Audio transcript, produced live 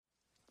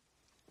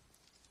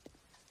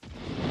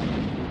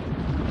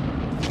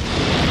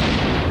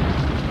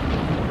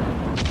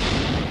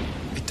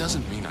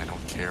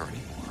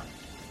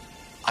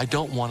I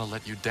don't want to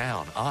let you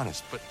down,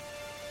 honest, but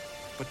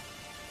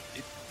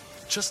it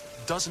just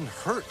doesn't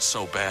hurt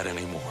so bad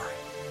anymore.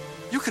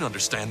 You can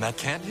understand that,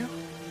 can't you?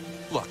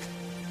 Look,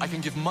 I can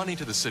give money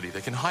to the city.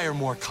 They can hire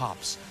more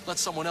cops. Let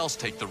someone else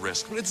take the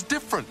risk. But it's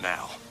different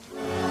now.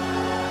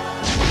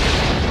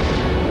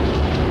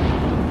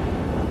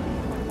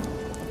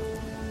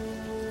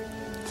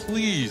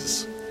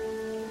 Please.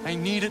 I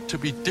need it to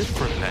be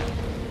different now.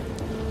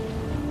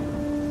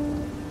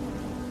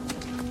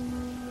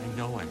 I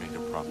know I made a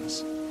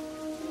promise,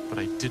 but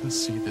I didn't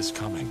see this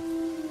coming.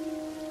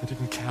 I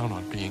didn't count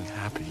on being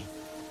happy.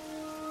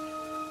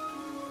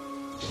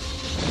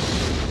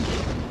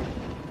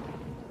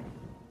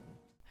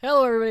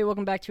 Hello everybody,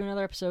 welcome back to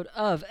another episode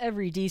of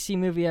Every DC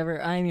Movie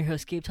Ever. I am your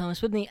host, Gabe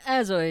Thomas. With me,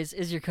 as always,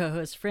 is your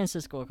co-host,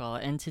 Francisco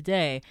Alcala, and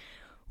today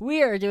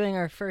we are doing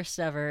our first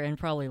ever, and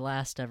probably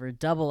last ever,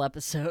 double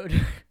episode,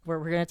 where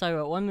we're going to talk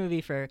about one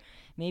movie for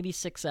maybe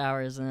 6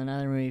 hours, and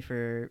another movie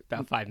for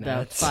about 5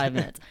 minutes. About 5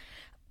 minutes.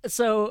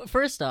 So,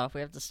 first off,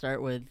 we have to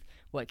start with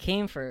what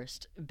came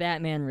first,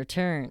 Batman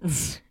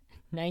Returns,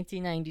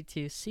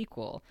 1992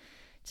 sequel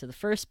to the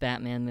first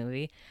Batman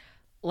movie.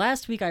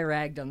 Last week I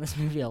ragged on this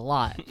movie a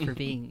lot for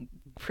being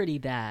pretty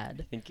bad.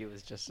 I think it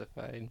was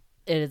justified.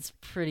 It's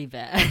pretty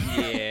bad.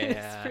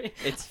 Yeah.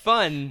 It's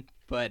fun,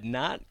 but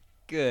not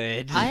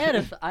good.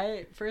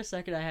 For a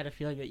second I had a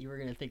feeling that you were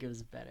going to think it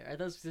was better. I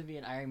thought it was going to be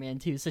an Iron Man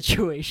 2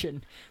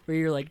 situation where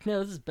you're like,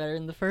 no, this is better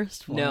than the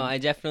first one. No, I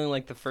definitely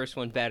like the first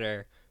one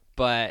better,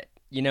 but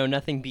you know,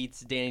 nothing beats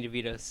Danny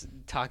DeVito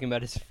talking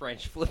about his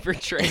French flipper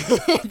trick.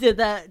 Did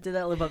that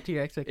live up to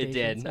your expectations? It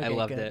did. Okay, I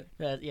loved good.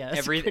 it. Yeah,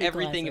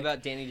 everything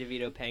about Danny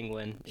DeVito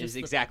Penguin is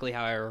exactly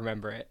how I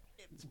remember it.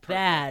 It's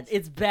bad.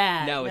 It's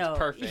bad. No, it's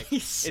perfect.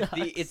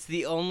 It's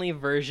the only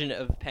version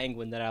of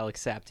Penguin that I'll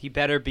accept. He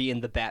better be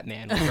in the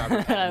Batman with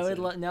Robert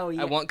Pattinson.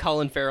 I want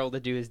Colin Farrell to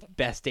do his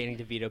best Danny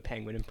DeVito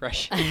Penguin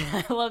impression.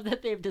 I love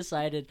that they've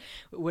decided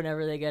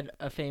whenever they get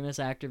a famous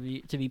actor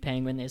to be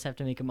Penguin, they just have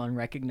to make him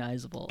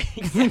unrecognizable.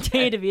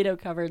 Danny DeVito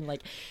covered in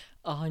like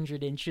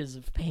 100 inches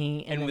of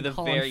paint and with a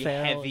Colin very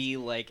Farrell heavy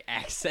like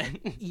accent.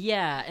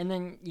 Yeah, and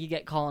then you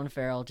get Colin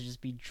Farrell to just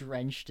be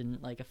drenched in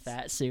like a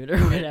fat suit or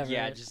whatever.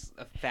 Yeah, just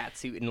a fat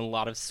suit and a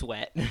lot of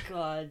sweat.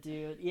 God,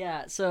 dude.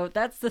 Yeah, so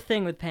that's the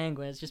thing with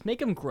Penguin, is just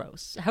make him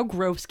gross. How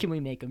gross can we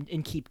make him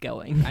and keep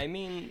going? I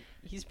mean,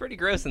 he's pretty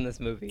gross in this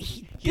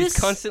movie. He's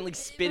constantly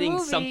spitting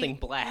something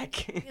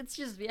black. It's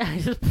just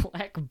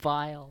black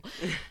bile.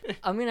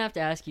 I'm gonna have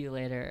to ask you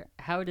later,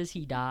 how does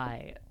he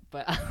die?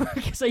 But I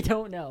guess I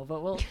don't know.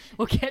 But we'll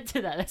get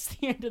to that. That's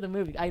the end of the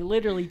movie. I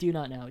literally do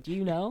not know. Do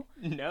you know?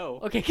 No.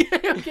 Okay,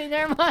 okay,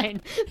 never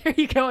mind. There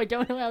you go. I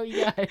don't know how he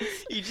dies.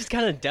 He just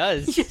kind of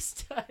does. He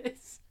just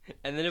does.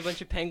 And then a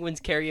bunch of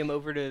penguins carry him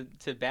over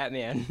to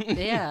Batman.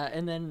 Yeah,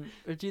 and then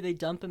do they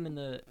dump him in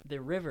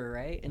the river,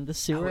 right? In the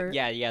sewer? Oh,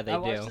 yeah, they do. I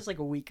watched this like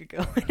a week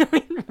ago.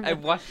 I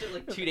watched it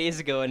like 2 days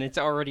ago, and it's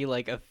already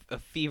like a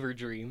fever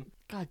dream.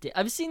 God damn.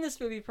 I've seen this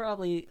movie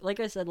probably,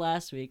 like I said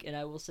last week, and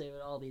I will say with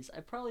all these,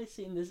 I've probably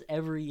seen this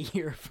every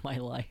year of my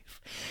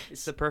life.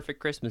 It's the perfect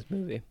Christmas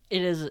movie.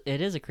 It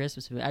is a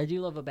Christmas movie. I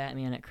do love a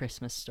Batman at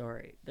Christmas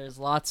story. There's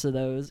lots of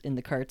those in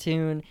the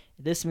cartoon.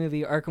 This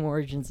movie, Arkham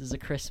Origins, is a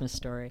Christmas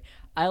story.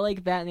 I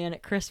like Batman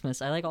at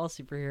Christmas. I like all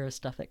superhero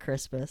stuff at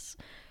Christmas.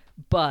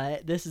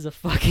 But this is a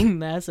fucking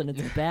mess, and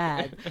it's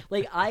bad.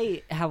 Like,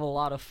 I have a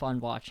lot of fun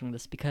watching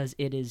this because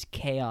it is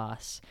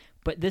chaos.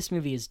 But this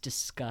movie is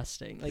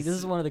disgusting. Like, this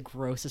is one of the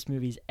grossest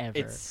movies ever.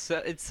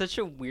 It's such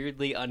a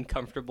weirdly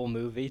uncomfortable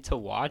movie to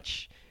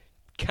watch.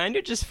 Kind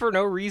of just for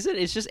no reason.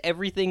 It's just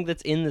everything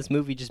that's in this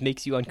movie just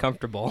makes you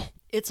uncomfortable.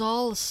 It's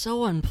all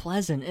so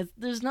unpleasant.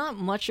 There's not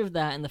much of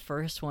that in the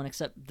first one,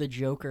 except the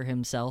Joker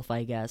himself,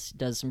 I guess,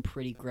 does some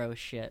pretty gross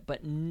shit.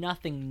 But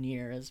nothing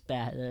near as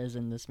bad as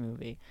in this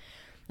movie.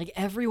 Like,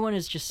 everyone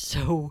is just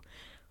so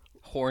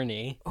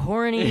horny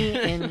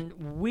and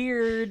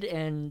weird,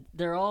 and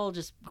they're all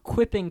just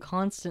quipping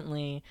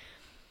constantly.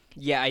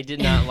 Yeah, I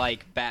did not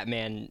like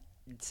Batman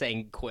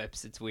saying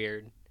quips. It's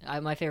weird.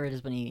 My favorite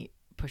is when he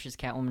pushes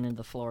Catwoman into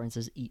the floor and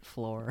says, "Eat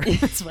floor."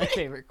 That's my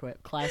favorite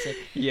quip. Classic.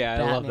 Yeah,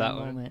 Batman I love that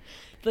moment. one.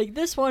 Like,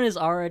 this one is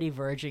already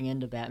verging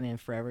into Batman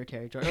Forever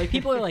territory. Like,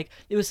 people are like,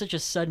 it was such a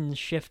sudden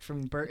shift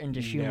from Burton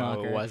to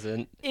Schumacher. No, it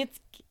wasn't.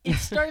 It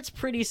starts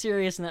pretty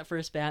serious in that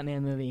first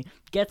Batman movie,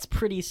 gets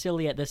pretty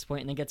silly at this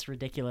point, and it gets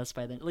ridiculous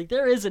by then. Like,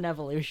 there is an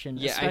evolution,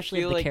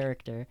 especially of the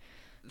character.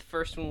 The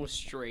first one was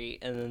straight,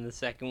 and then the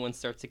second one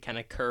starts to kind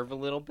of curve a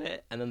little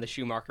bit, and then the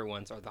Schumacher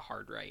ones are the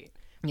hard right.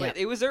 Yeah. But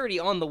it was already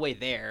on the way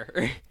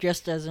there.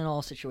 Just as in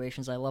all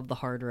situations, I love the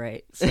hard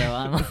right.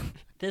 So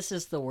this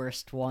is the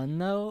worst one,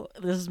 though.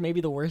 This is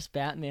maybe the worst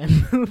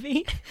Batman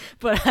movie,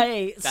 but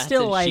I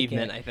still like it. That's an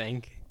achievement, I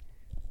think.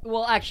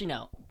 Well, actually,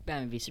 no.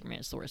 Batman v Superman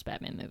is the worst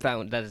Batman movie.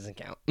 That doesn't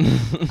count.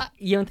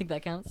 You don't think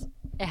that counts?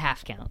 It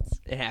half counts.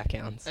 It half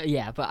counts.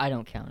 Yeah, but I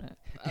don't count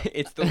it.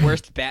 It's the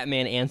worst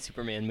Batman and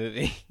Superman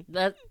movie.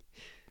 No,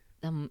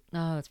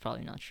 that's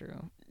probably not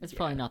true. It's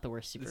probably not the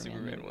worst Superman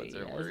movie. The Superman ones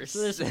are worse.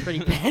 So there's some pretty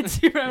bad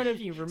Superman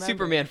if you remember.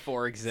 Superman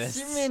 4 exists.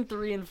 Superman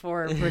 3 and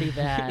 4 are pretty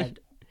bad.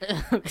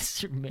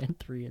 Superman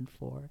 3 and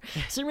 4.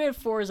 Superman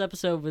 4's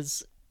episode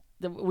was...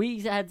 We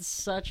had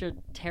such a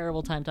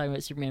terrible time talking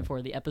about Superman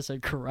 4. The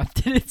episode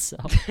corrupted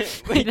itself.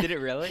 Wait, did it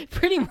really?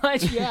 Pretty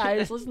much, yeah. I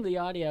just listened to the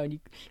audio, and you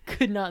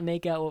could not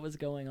make out what was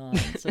going on.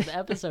 So the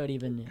episode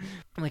even knew.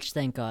 Which,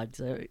 thank God,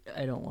 so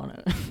I don't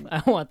want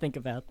to think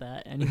about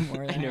that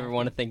anymore. I never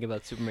want to think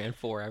about Superman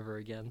 4 ever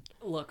again.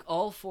 Look,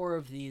 all 4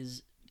 of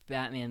these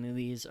Batman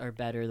movies are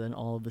better than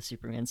all of the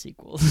Superman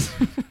sequels.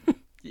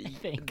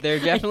 They're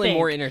definitely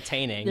more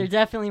entertaining. They're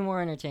definitely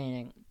more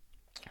entertaining.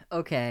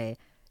 Okay.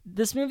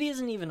 This movie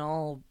isn't even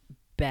all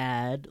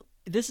bad.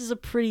 This is a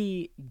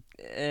pretty...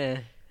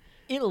 It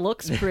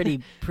looks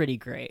pretty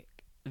great.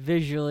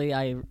 Visually,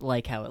 I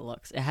like how it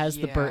looks. It has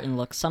the Burton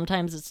look.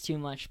 Sometimes it's too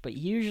much, but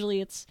usually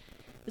it's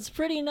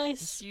pretty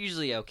nice. It's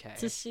usually okay.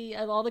 To see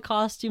all the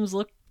costumes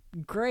look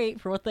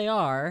great for what they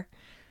are.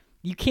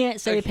 You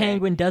can't say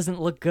Penguin doesn't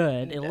look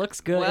good. It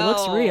looks good. It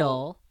looks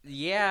real.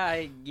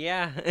 Yeah.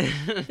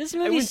 This I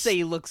wouldn't say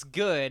he looks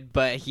good,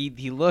 but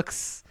he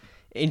looks...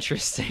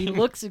 interesting. He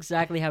looks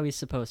exactly how he's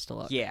supposed to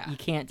look. Yeah. You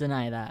can't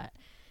deny that.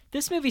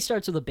 This movie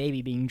starts with a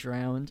baby being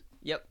drowned.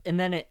 Yep. And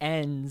then it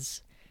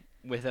ends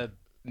with a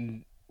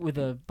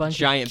bunch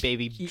giant of...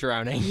 baby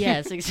drowning.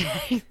 Yes,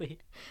 exactly.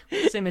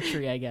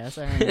 Symmetry, I guess.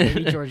 I don't know.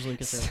 Maybe George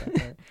Lucas wrote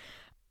that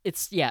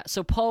there.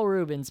 So Paul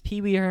Rubens,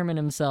 Pee Wee Herman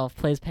himself,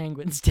 plays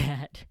Penguin's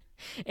dad.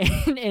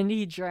 And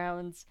he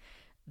drowns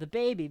the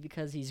baby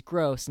because he's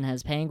gross and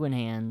has penguin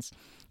hands.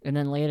 And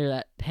then later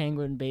that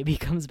penguin baby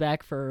comes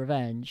back for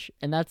revenge.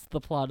 And that's the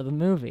plot of the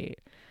movie.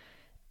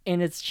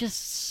 And it's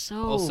just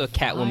so Also,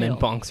 Catwoman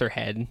vile. bonks her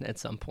head at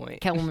some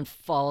point. Catwoman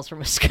falls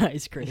from a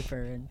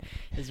skyscraper and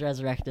is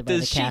resurrected by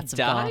the cats of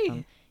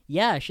Gotham.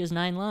 Yeah, she has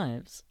 9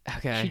 lives.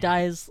 Okay. She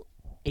dies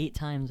 8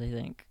 times, I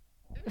think.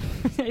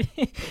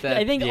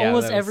 I think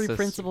almost every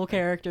principal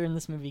character in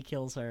this movie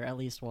kills her at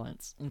least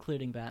once,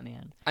 including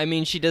Batman. I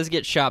mean, she does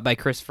get shot by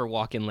Christopher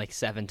Walken like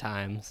 7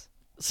 times.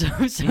 So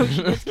she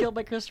gets killed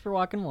by Christopher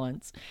Walken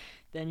once.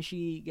 Then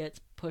she gets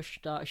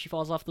pushed off. She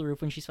falls off the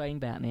roof when she's fighting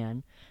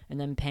Batman. And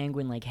then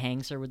Penguin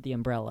hangs her with the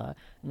umbrella.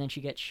 And then she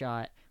gets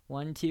shot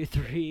 1, 2,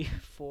 3,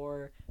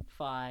 4,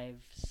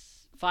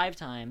 5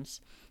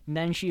 times. And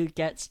then she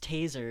gets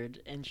tasered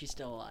and she's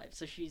still alive.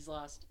 So she's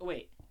lost... Oh,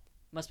 wait.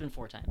 Must have been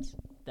 4 times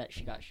that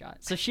she got shot.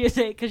 So she is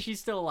 8 because she's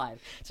still alive.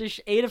 So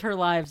 8 of her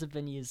lives have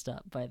been used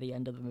up by the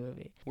end of the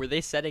movie. Were they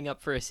setting up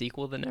for a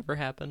sequel that never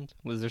happened?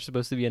 Was there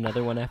supposed to be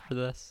another one after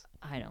this?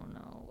 I don't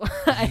know.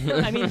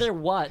 I mean, there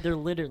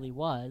literally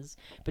was.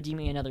 But do you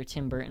mean another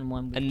Tim Burton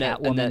one with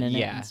Catwoman in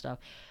it and stuff?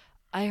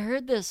 I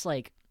heard this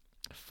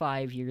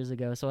 5 years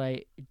ago, so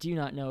I do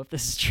not know if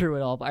this is true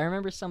at all. But I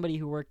remember somebody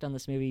who worked on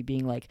this movie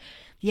being like,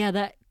 "Yeah,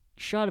 that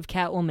shot of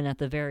Catwoman at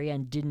the very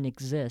end didn't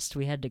exist.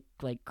 We had to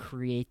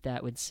create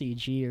that with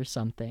CG or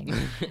something."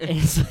 And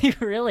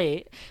it's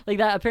really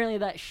that. Apparently,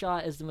 that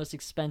shot is the most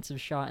expensive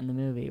shot in the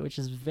movie, which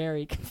is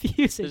very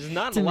confusing. There's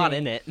not a lot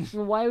in it.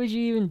 Why would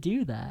you even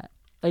do that?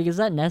 Is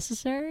that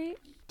necessary?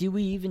 Do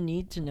we even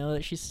need to know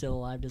that she's still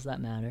alive? Does that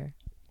matter?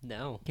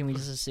 No. Can we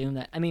just assume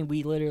that? I mean,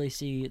 we literally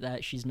see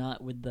that she's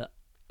not with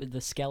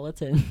the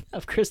skeleton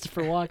of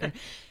Christopher Walken.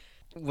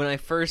 When I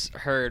first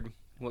heard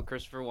what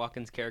Christopher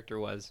Walken's character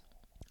was,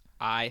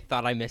 I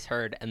thought I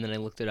misheard, and then I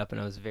looked it up, and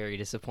I was very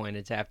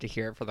disappointed to have to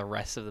hear it for the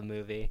rest of the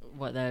movie.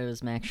 What, that it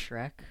was Max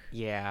Schreck?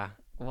 Yeah.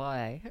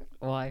 Why?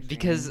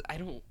 Because I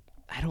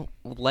don't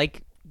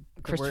like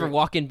Christopher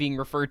Walken being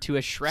referred to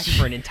as Shrek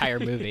for an entire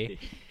movie.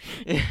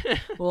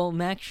 Well,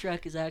 Max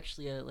Schreck is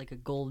actually a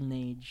golden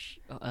age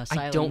silent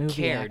I don't movie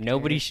care. actor.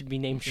 Nobody should be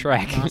named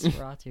Shrek.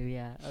 Nosferatu,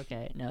 yeah.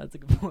 Okay, no, that's a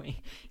good point.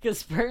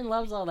 Because Burton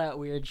loves all that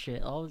weird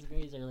shit. All his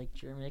movies are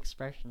German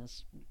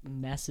expressionist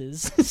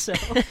messes. So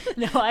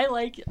no, I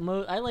like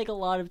a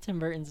lot of Tim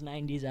Burton's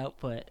 '90s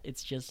output.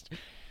 It's just,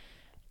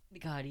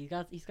 God, he's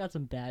got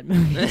some bad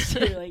movies.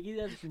 He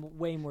has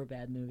way more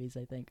bad movies,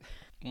 I think.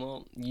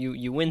 Well,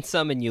 you win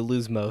some and you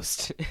lose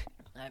most.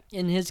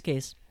 In his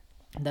case,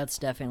 that's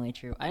definitely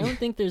true. I don't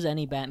think there's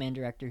any Batman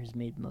director who's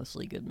made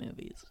mostly good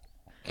movies.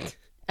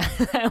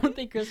 I don't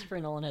think Christopher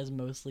Nolan has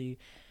mostly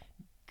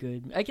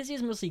good... I guess he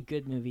has mostly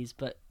good movies,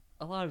 but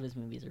a lot of his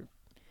movies are...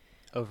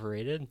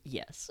 Overrated?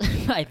 Yes,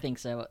 I think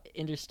so.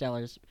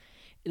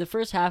 The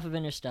first half of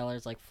Interstellar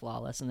is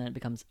flawless, and then it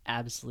becomes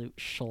absolute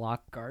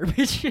schlock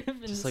garbage.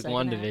 Just like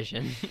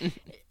WandaVision.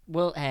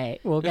 Well, hey,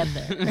 we'll get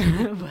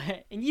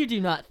there. And you do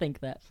not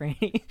think that,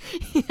 Franny.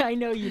 I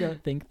know you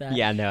don't think that.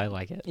 Yeah, no, I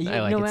like it.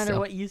 No matter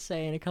what you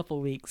say in a couple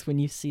weeks, when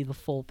you see the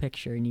full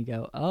picture and you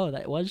go, "Oh,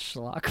 that was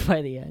schlock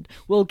by the end."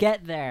 We'll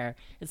get there.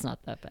 It's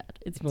not that bad.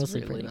 It's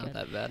mostly really pretty not good.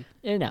 that bad.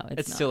 No,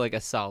 it's not. Still a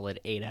solid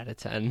 8 out of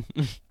 10.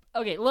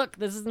 Okay, look,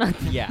 this is not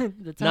the time.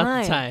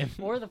 Not the time.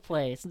 Or the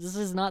place. This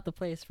is not the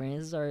place, Franny.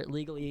 This is our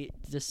legally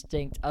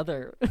distinct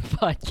other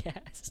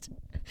podcast.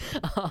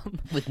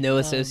 With no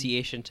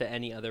association to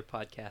any other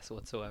podcast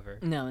whatsoever.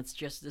 No, it's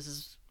just, this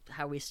is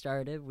how we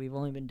started. We've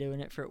only been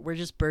doing it we're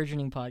just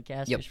burgeoning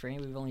podcasters,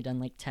 Franny. We've only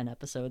done 10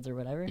 episodes or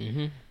whatever.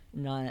 Mm-hmm.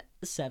 Not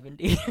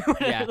 70 or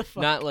whatever the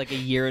fuck. Not a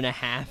year and a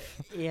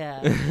half. Yeah.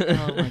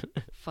 Oh my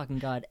fucking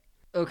God.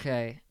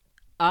 Okay.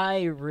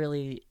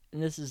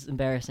 This is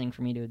embarrassing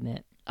for me to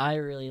admit, I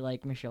really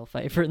like Michelle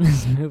Pfeiffer in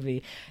this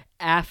movie.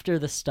 After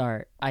the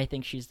start, I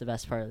think she's the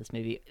best part of this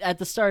movie. At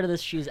the start of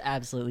this, she's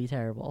absolutely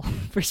terrible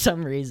for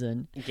some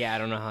reason. Yeah, I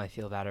don't know how I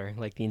feel about her,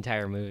 like, the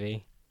entire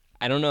movie.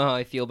 I don't know how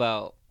I feel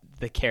about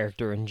the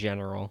character in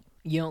general.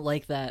 You don't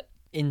like that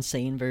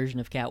insane version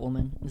of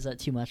Catwoman? Is that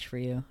too much for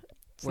you?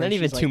 It's not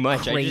even too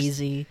much.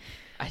 Crazy.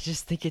 I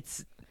just think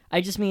it's... I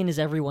just mean, is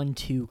everyone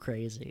too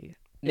crazy?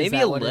 Maybe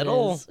a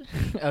little.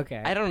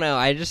 Okay. I don't know.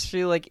 I just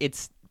feel like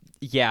it's...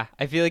 Yeah,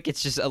 I feel like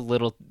it's just a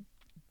little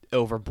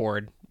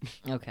overboard.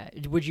 Okay.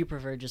 Would you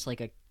prefer just like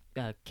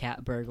a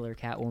cat burglar,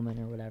 Catwoman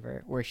or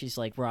whatever, where she's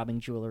like robbing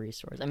jewelry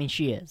stores? I mean,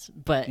 she is,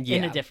 but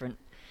in a different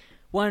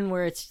one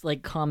where it's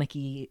like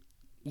comic-y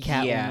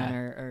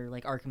Catwoman or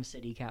like Arkham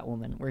City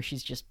Catwoman, where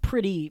she's just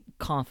pretty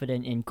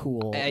confident and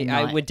cool.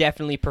 I would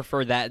definitely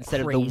prefer that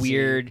instead crazy. Of the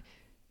weird...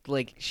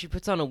 Like, she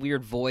puts on a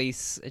weird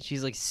voice, and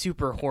she's, like,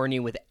 super horny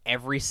with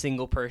every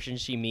single person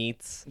she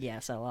meets.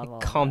 Yes, I love all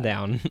Calm that.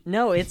 down.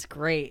 No, it's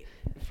great,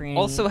 Franny.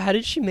 Also, how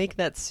did she make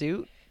that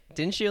suit?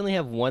 Didn't she only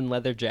have one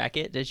leather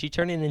jacket? Did she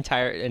turn a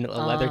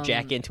leather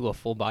jacket into a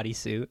full-body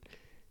suit?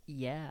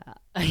 Yeah.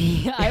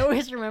 I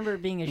always remember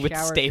it being a with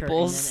shower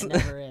staples. curtain,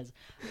 and it never is.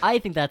 I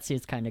think that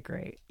suit's kind of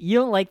great. You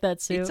don't like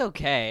that suit? It's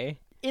okay.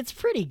 It's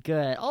pretty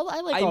good.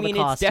 I like all the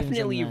costumes. It's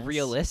definitely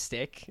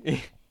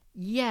realistic.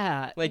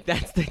 Yeah. Like,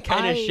 that's the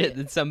kind of shit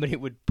that somebody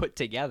would put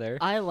together.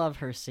 I love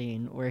her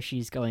scene where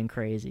she's going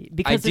crazy.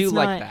 Because I do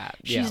like that.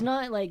 Yeah. She's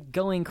not, like,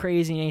 going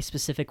crazy in any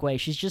specific way.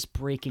 She's just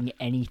breaking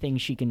anything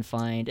she can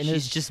find. And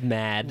she's just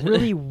mad.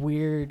 Really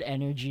weird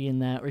energy in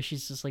that, where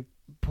she's just, like,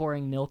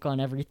 pouring milk on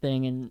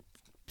everything and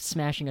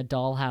smashing a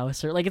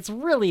dollhouse. Or, like, it's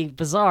really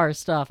bizarre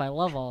stuff. I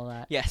love all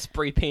that. Yeah,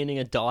 spray painting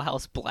a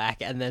dollhouse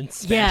black and then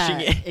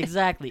smashing it.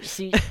 Exactly.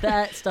 See,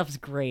 that stuff's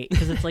great.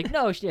 Because it's like,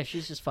 no,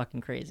 she's just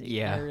fucking crazy.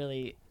 Yeah.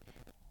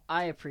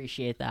 I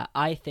appreciate that.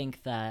 I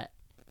think that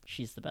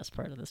she's the best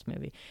part of this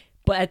movie.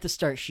 But at the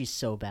start, she's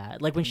so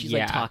bad. Like, when she's,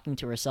 like, talking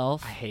to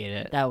herself. I hate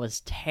it. That was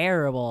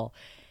terrible.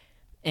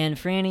 And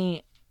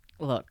Franny,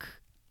 look,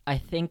 I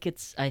think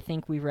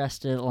we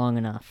rested long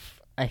enough.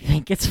 I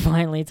think it's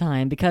finally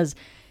time. Because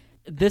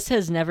this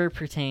has never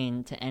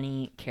pertained to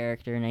any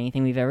character in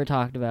anything we've ever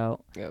talked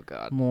about. Oh,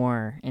 God.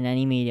 More in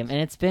any medium.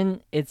 And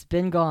it's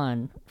been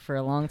gone for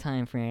a long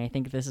time, Franny. I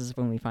think this is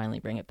when we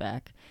finally bring it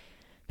back.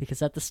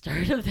 Because at the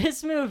start of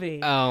this movie,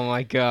 oh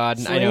my God,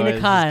 Selena I know where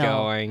Kyle this is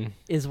going.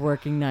 Is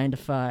working 9 to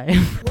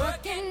 5.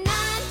 Working 9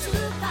 to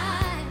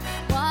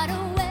 5, what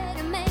a way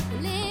to make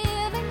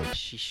a living.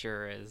 She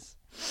sure is.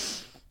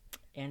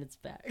 And it's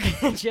back,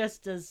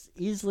 just as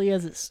easily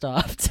as it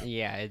stopped.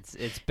 Yeah, it's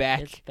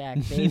back. It's back,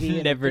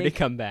 baby. Never to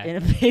come back. In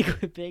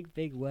a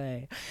big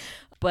way.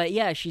 But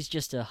yeah, she's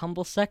just a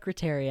humble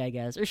secretary, I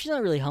guess. Or she's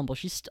not really humble.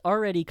 She's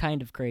already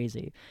kind of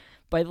crazy.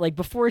 But, like,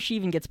 before she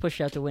even gets pushed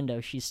out the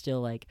window, she's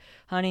still like,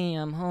 honey,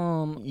 I'm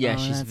home. Yeah,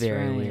 she's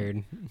very right.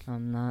 weird.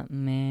 I'm not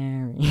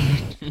married.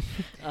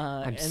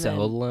 I'm so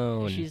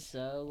alone. She's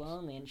so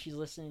lonely, and she's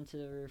listening to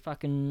her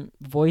fucking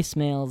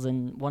voicemails,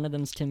 and one of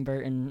them's Tim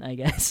Burton, I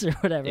guess, or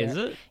whatever. Is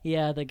it?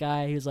 Yeah, the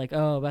guy who's like,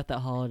 oh, about that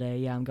holiday,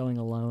 yeah, I'm going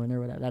alone, or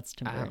whatever. That's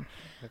Tim Burton.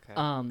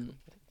 Okay.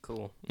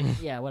 Cool.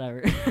 Yeah,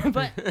 whatever.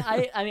 But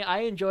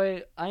I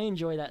enjoy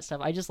that stuff.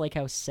 I just like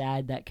how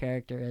sad that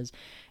character is.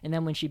 And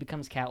then when she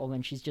becomes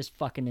Catwoman, she's just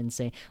fucking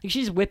insane. Like,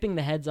 she's whipping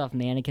the heads off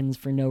mannequins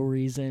for no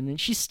reason, and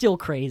she's still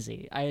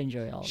crazy. I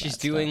enjoy all that. She's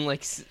doing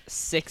like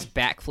 6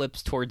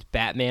 backflips towards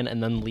Batman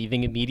and then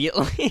leaving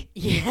immediately.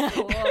 Yeah.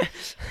 Well,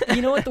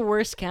 you know what the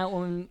worst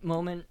Catwoman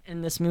moment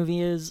in this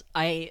movie is?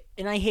 I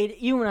hate it.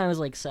 Even when I was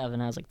like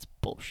 7, I was like, it's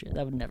bullshit.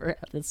 That would never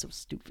happen. That's so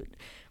stupid.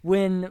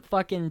 When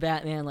fucking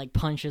Batman like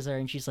punches her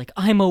and she's like,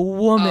 I'm a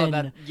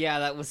woman.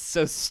 That was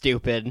so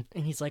stupid.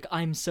 And he's like,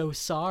 I'm so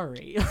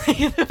sorry.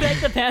 Like, the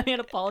fact that Batman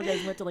apologized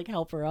and went to like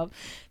help her up,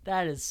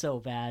 that is so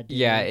bad. Dude.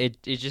 Yeah,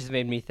 it just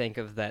made me think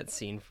of that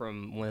scene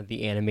from one of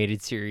the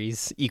animated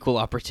series, Equal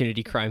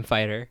Opportunity Crime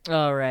Fighter.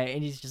 Oh, right.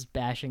 And he's just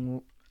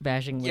bashing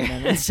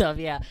women and stuff.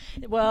 Yeah.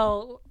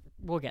 Well,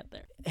 we'll get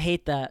there.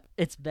 Hate that.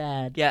 It's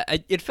bad. Yeah,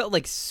 it felt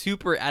like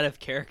super out of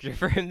character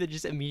for him to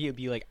just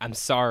immediately be like, I'm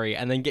sorry,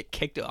 and then get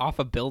kicked off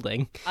a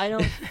building. I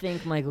don't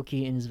think Michael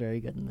Keaton is very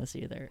good in this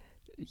either.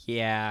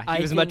 Yeah,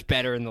 he was much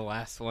better in the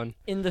last one.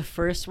 In the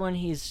first one,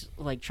 he's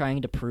like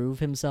trying to prove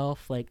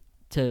himself, like,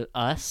 to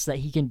us that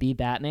he can be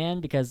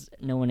Batman because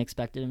no one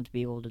expected him to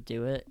be able to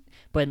do it.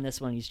 But in this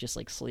one, he's just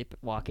like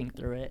sleepwalking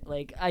through it.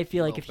 Like, I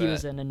feel like if he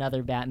was in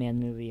another Batman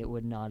movie, it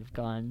would not have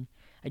gone.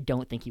 I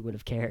don't think he would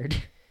have cared.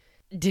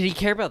 Did he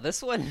care about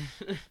this one?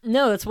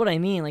 No, that's what I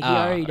mean. Like, he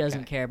already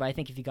doesn't care, but I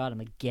think if you got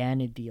him again,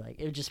 it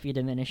would just be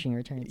diminishing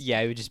returns. Yeah,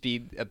 it would just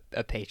be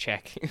a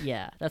paycheck.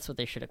 Yeah, that's what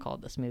they should have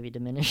called this movie,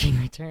 Diminishing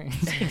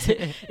Returns.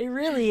 It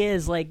really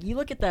is. Like, you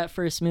look at that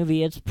first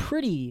movie, it's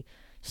pretty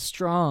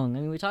strong. I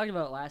mean, we talked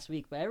about it last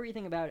week, but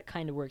everything about it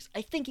kind of works.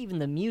 I think even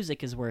the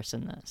music is worse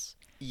in this.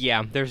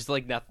 Yeah, there's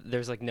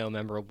no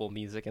memorable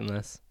music in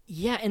this.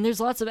 Yeah, and there's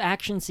lots of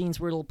action scenes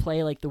where it'll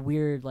play like the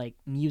weird like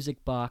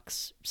music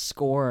box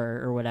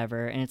score or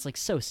whatever, and it's like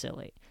so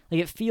silly.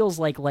 Like it feels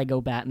like Lego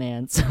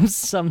Batman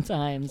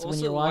sometimes when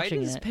you're watching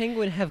it. Why does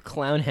Penguin have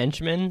clown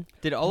henchmen?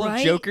 Did all of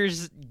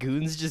Joker's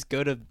goons just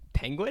go to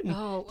Penguin?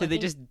 Oh, Did they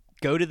just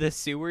go to the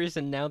sewers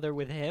and now they're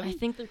with him? I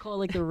think they're called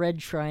like the Red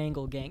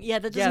Triangle Gang. Yeah,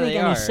 that doesn't make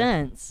any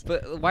sense.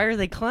 But why are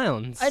they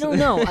clowns? I don't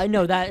know. I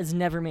know that has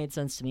never made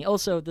sense to me.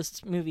 Also,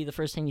 this movie, the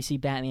first time you see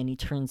Batman, he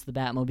turns the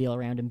Batmobile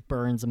around and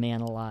burns a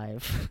man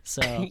alive.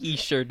 So he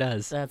sure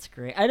does. That's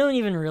great. I don't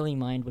even really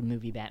mind when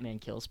movie Batman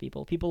kills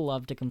people. People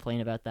love to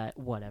complain about that.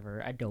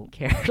 Whatever. I don't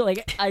care.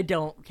 Like, I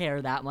don't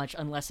care that much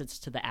unless it's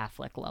to the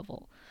Affleck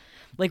level.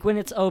 Like when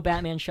it's,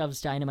 Batman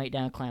shoves dynamite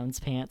down a clown's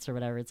pants or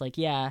whatever. It's like,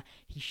 yeah,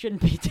 he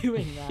shouldn't be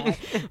doing that.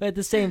 But at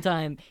the same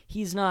time,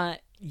 he's not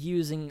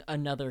using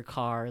another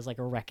car as like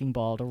a wrecking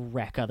ball to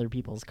wreck other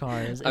people's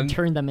cars and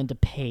turn them into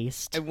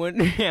paste. I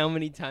wonder how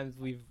many times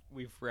we've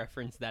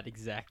referenced that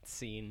exact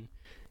scene.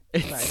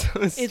 It's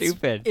so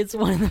stupid. It's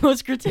one of the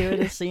most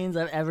gratuitous scenes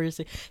I've ever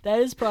seen. That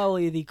is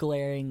probably the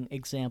glaring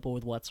example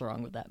with what's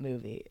wrong with that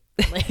movie.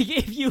 Like,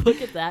 if you look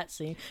at that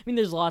scene, I mean,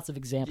 there's lots of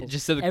examples.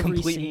 Just a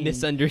complete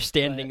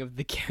misunderstanding of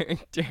the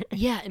character.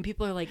 Yeah, and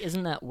people are like,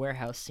 isn't that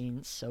warehouse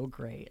scene so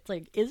great? It's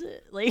like, is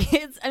it? Like,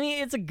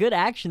 it's a good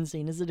action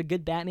scene. Is it a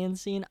good Batman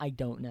scene? I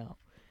don't know.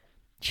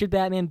 Should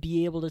Batman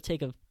be able to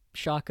take a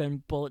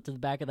shotgun bullet to the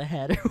back of the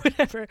head or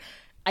whatever?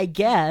 I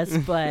guess,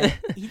 but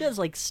he does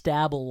like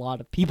stab a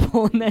lot of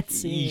people in that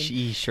scene.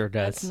 He sure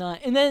does. That's not.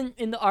 And then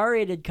in the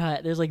R-rated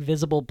cut, there's like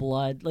visible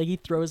blood. Like he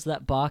throws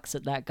that box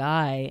at that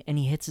guy, and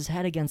he hits his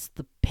head against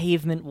the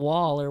pavement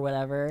wall or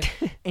whatever,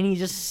 and he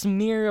just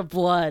smear of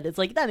blood. It's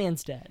like that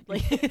man's dead.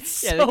 Like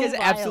it's that guy's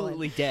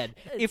absolutely dead.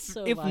 If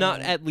not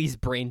at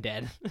least brain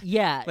dead.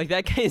 Yeah, like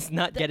that guy is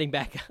not getting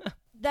back up.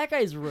 That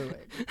guy's ruined.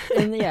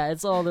 And yeah,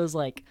 it's all those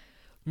like,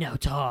 no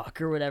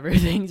talk or whatever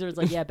things where it's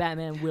like, yeah,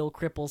 Batman will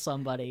cripple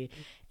somebody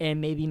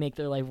and maybe make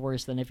their life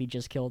worse than if he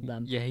just killed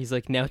them. Yeah, he's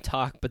like, now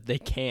talk, but they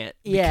can't.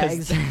 Yeah,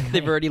 exactly.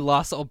 They've already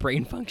lost all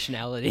brain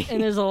functionality.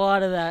 And there's a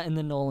lot of that in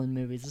the Nolan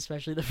movies,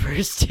 especially the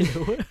first two,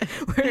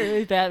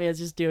 where Batman's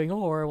just doing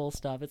horrible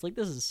stuff. It's like,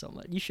 this is so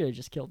much. You should have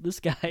just killed this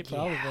guy,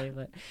 probably,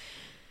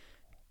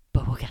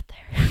 but we'll get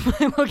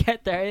there. We'll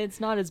get there. It's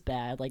not as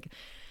bad. Like,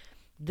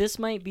 this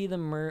might be the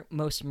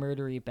most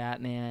murdery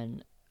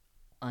Batman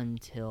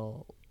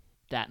until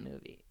that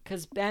movie,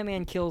 because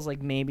Batman kills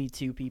like maybe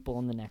 2 people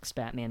in the next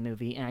Batman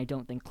movie, and I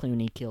don't think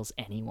Clooney kills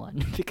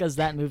anyone because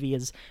that movie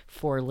is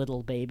for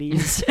little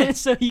babies.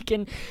 So you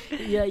think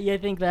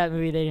that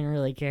movie they didn't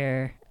really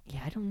care. Yeah,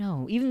 I don't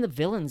know. Even the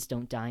villains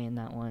don't die in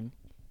that one,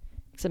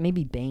 except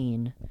maybe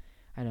Bane.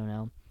 I don't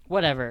know.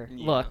 Whatever.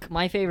 Yeah. Look,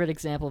 my favorite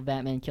example of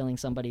Batman killing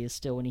somebody is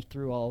still when he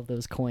threw all of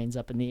those coins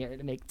up in the air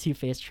to make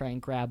Two-Face try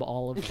and grab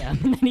all of them,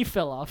 and then he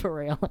fell off a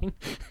railing.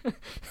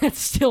 That's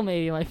still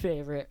maybe my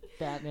favorite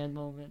Batman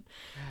moment.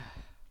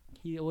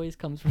 He always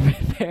comes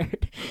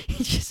prepared.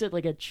 He just said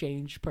like a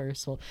change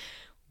purse.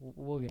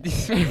 We'll get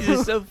This movie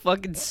is so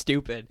fucking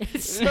stupid.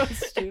 It's so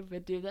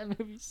stupid, dude. That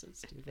movie's so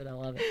stupid. I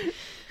love it.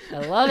 I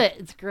love it.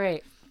 It's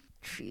great.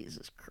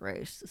 Jesus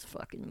Christ, this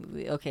fucking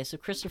movie. Okay, so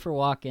Christopher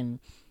Walken,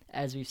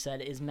 as we've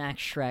said, is Max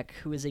Schreck,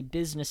 who is a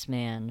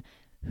businessman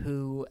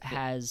who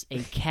has a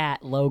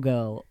cat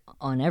logo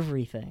on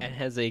everything. And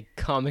has a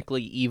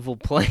comically evil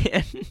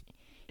plan.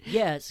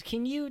 Yes,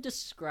 can you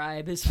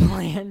describe his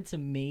plan to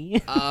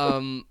me?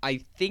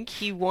 I think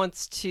he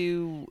wants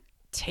to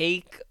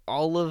take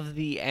all of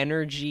the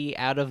energy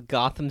out of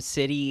Gotham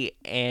City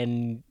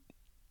and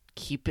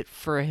keep it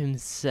for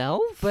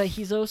himself? But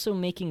he's also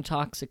making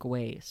toxic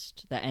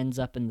waste that ends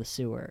up in the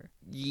sewer.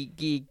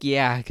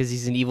 Yeah, because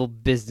he's an evil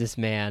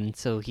businessman,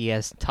 so he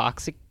has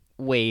toxic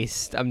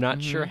waste. I'm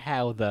not sure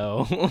how,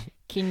 though.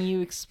 Can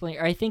you explain?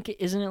 I think,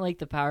 isn't it like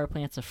the power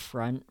plant's a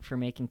front for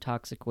making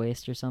toxic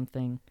waste or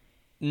something?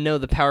 No,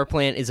 the power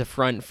plant is a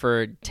front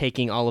for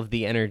taking all of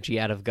the energy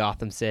out of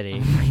Gotham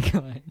City. Oh my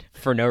god.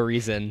 For no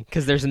reason.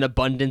 Because there's an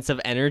abundance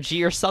of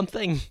energy or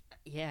something.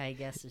 Yeah, I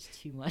guess there's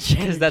too much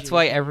energy. Because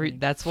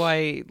that's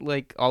why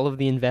like all of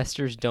the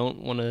investors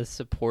don't want to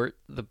support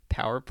the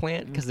power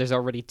plant because there's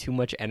already too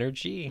much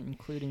energy,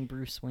 including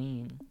Bruce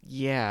Wayne.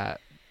 Yeah.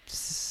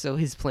 So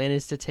his plan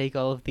is to take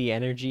all of the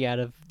energy out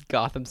of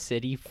Gotham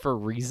City for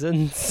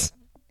reasons.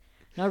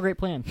 Not a great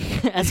plan.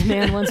 As a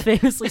man once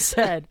famously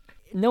said,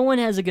 no one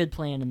has a good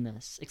plan in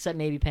this, except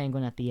maybe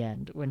Penguin at the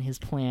end, when his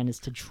plan is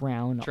to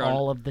drown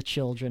all of the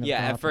children of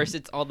Gotham. At first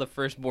it's all the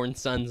firstborn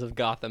sons of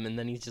Gotham, and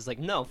then he's just like,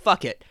 no,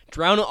 fuck it.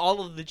 Drown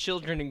all of the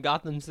children in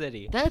Gotham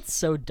City. That's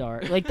so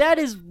dark. Like, that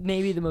is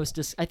maybe the most...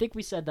 I think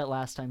we said that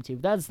last time, too.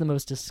 That's the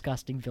most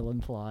disgusting villain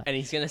plot. And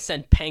he's going to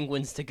send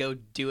penguins to go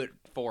do it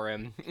for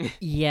him.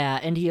 Yeah,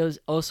 and he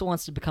also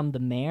wants to become the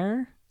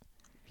mayor.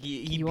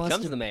 He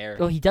becomes the mayor.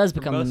 Oh, he does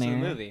become the mayor. Most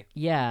of the movie.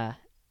 Yeah.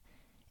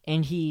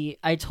 And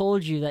I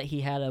told you that he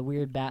had a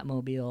weird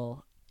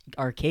Batmobile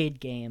arcade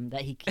game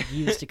that he could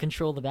use to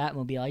control the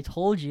Batmobile. I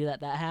told you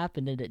that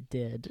happened, and it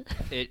did.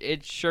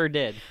 It sure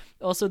did.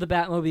 Also, the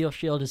Batmobile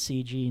shield is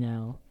CG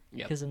now.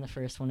 Yep. Because in the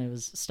first one it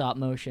was stop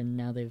motion.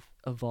 Now they've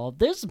evolved.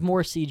 There's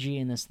more CG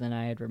in this than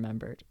I had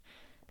remembered.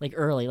 Like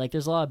early, like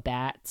there's a lot of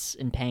bats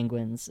and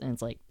penguins, and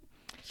it's like,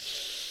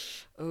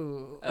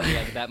 oh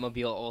yeah, the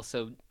Batmobile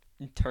also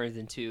turns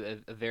into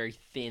a very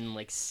thin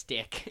like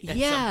stick. At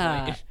yeah,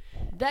 some point.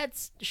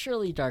 That's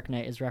surely Dark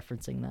Knight is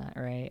referencing that,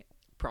 right?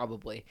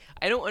 Probably.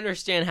 I don't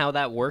understand how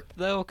that worked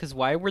though, because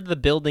why were the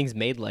buildings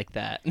made like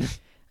that?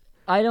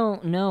 I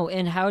don't know.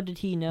 And how did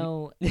he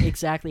know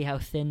exactly how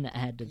thin that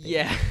had to be?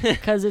 Yeah.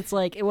 Because it's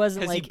like, it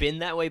wasn't like... Has he been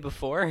that way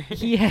before?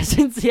 He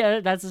hasn't,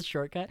 yeah, that's a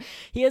shortcut.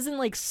 He hasn't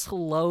like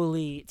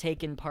slowly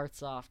taken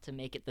parts off to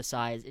make it the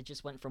size. It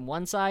just went from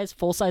one size,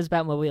 full-size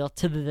Batmobile,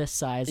 to this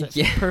size. That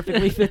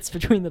perfectly fits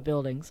between the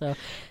buildings. So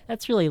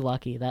that's really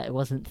lucky that it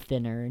wasn't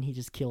thinner and he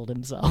just killed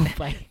himself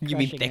by You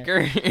mean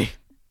thicker?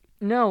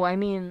 No, I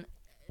mean...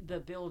 the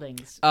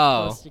buildings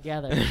close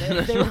together.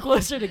 They were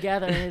closer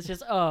together, and it's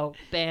just,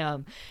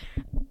 bam.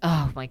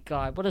 Oh, my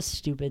God. What a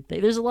stupid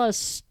thing. There's a lot of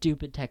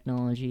stupid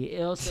technology.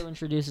 It also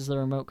introduces the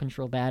remote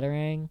control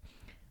battering,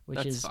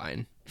 which is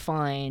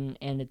fine,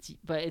 and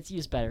it's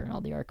used better in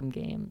all the Arkham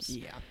games.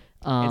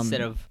 Yeah.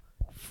 Instead of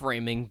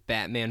framing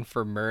Batman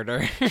for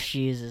murder.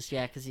 Jesus,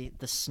 yeah, because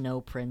the Snow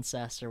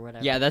Princess or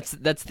whatever. Yeah, that's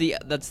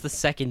the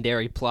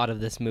secondary plot of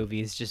this movie,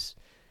 is just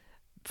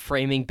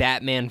framing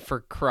Batman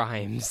for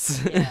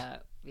crimes.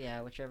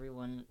 Yeah, which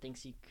everyone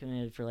thinks he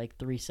committed for like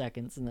 3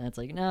 seconds, and then it's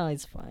like, no,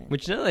 he's fine.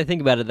 Which, now that I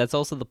think about it, that's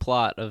also the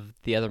plot of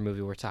the other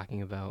movie we're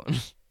talking about.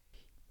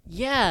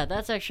 Yeah,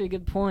 that's actually a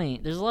good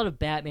point. There's a lot of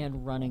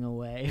Batman running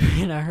away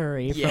in a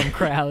hurry from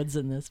crowds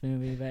in this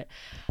movie, but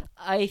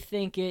I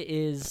think it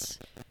is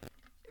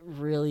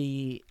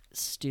really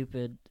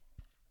stupid,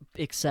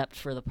 except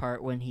for the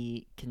part when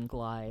he can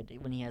glide,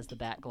 when he has the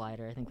Bat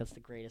Glider. I think that's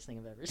the greatest thing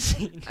I've ever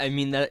seen. I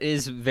mean, that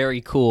is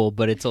very cool,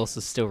 but it's also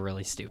still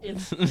really stupid.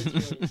 It's really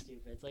stupid.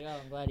 It's like,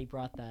 I'm glad he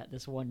brought that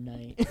this one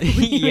night.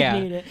 Yeah.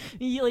 Need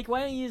it.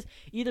 Why don't you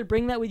either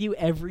bring that with you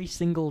every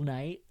single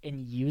night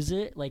and use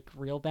it like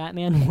real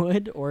Batman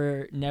would,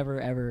 or never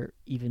ever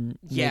even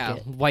make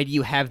it. Why do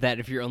you have that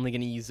if you're only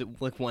going to use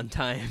it like one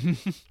time?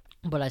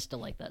 But I still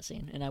like that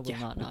scene, and I will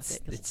not knock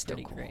it. It's still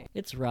pretty cool. Great.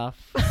 It's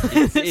rough.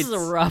 This is a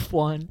rough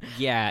one.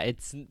 Yeah,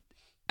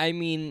 I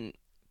mean...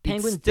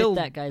 Penguin bit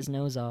that guy's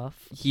nose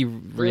off. He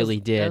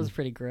really did. That was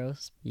pretty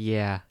gross.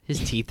 Yeah, his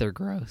teeth are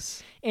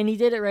gross. And he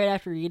did it right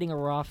after eating a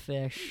raw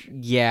fish.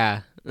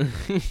 Yeah.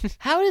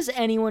 How does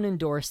anyone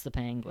endorse the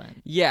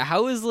Penguin? Yeah,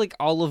 how is like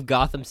all of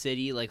Gotham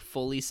City like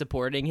fully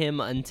supporting him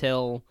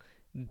until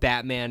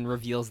Batman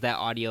reveals that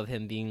audio of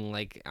him being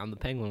like, I'm the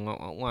Penguin,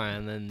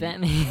 and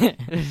then...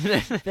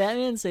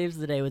 Batman saves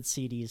the day with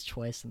CDs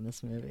twice in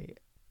this movie.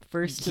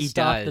 First to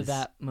stop the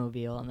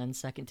Batmobile, and then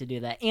second to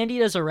do that. And he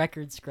does a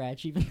record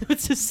scratch, even though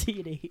it's a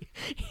CD.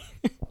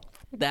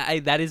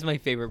 That is my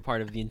favorite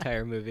part of the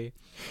entire movie.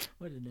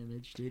 What an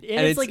image, dude.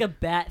 And it's like a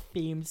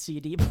Bat-themed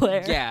CD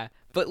player. Yeah,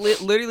 but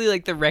literally,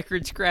 like, the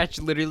record scratch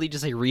literally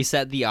just, like,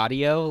 reset the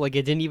audio. Like,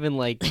 it didn't even,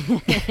 like...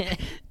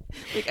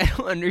 Like, I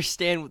don't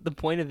understand what the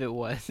point of it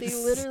was. They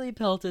literally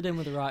pelted him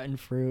with rotten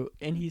fruit,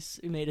 and he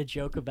made a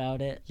joke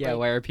about it. Yeah,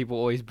 why are people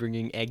always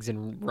bringing eggs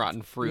and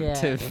rotten fruit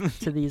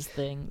to these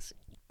things?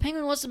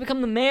 Penguin wants to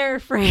become the mayor,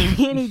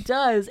 Franny, and he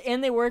does.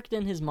 And they worked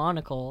in his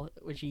monocle,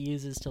 which he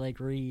uses to, like,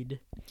 read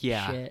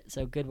shit.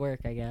 So good work,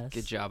 I guess.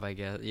 Good job, I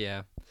guess.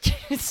 Yeah.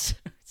 It's so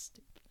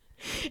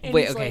stupid. And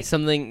wait, okay,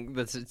 something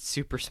that's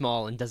super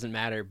small and doesn't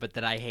matter, but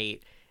that I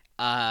hate,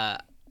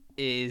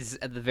 is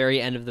at the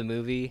very end of the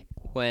movie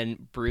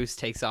when Bruce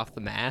takes off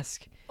the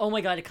mask. Oh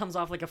my God, it comes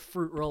off like a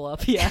fruit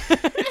roll-up. Yeah.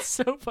 It's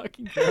so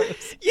fucking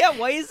gross. Yeah,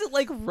 why is it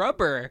like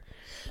rubber?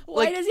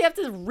 Why does he have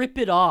to rip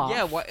it off?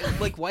 Yeah,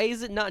 why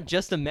is it not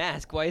just a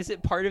mask? Why is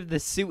it part of the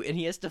suit and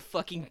he has to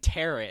fucking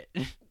tear it?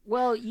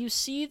 Well, you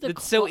see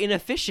It's so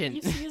inefficient.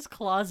 You see his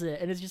closet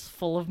and it's just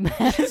full of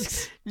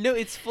masks. No,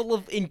 it's full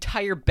of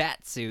entire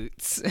bat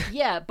suits.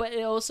 Yeah, but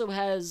it also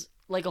has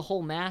like a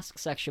whole mask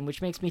section,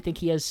 which makes me think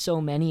he has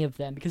so many of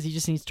them because he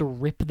just needs to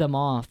rip them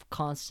off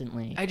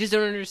constantly. I just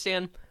don't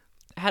understand.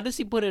 How does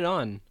he put it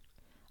on?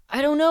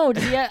 I don't know.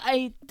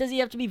 Does he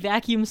have to be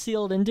vacuum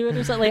sealed into it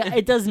or something? Like,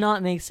 it does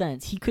not make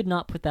sense. He could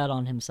not put that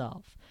on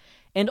himself.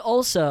 And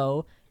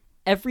also,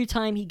 every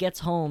time he gets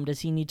home,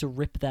 does he need to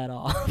rip that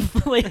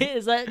off? Like,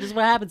 is that just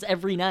what happens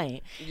every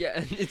night?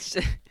 Yeah,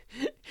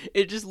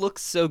 it just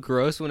looks so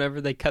gross whenever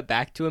they cut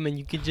back to him, and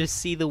you can just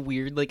see the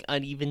weird, like,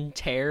 uneven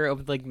tear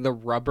of, like, the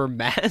rubber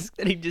mask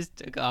that he just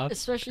took off.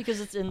 Especially because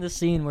it's in the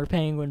scene where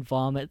Penguin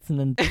vomits and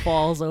then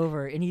falls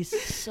over, and he's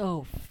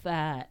so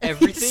fat.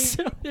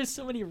 Everything? There's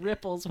so many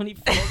ripples when he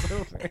falls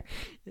over.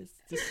 It's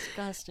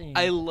disgusting.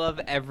 I love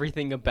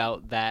everything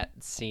about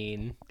that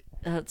scene.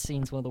 That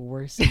scene's one of the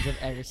worst scenes I've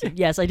ever seen.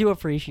 Yes, I do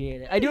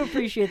appreciate it. I do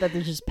appreciate that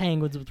there's just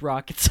penguins with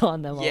rockets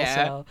on them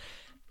also.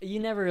 You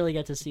never really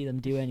get to see them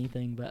do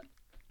anything, but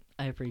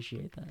I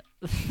appreciate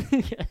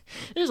that.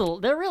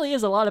 There really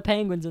is a lot of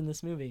penguins in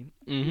this movie.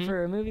 Mm-hmm.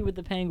 For a movie with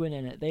the penguin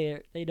in it,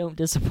 they don't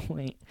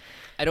disappoint.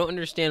 I don't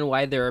understand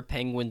why there are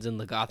penguins in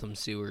the Gotham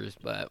sewers,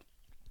 but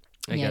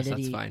I guess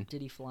that's fine.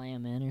 Did he fly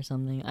him in or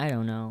something? I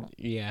don't know.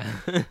 Yeah.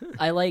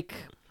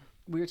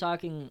 We were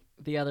talking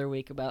the other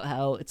week about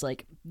how it's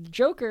like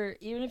Joker,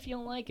 even if you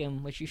don't like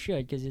him, which you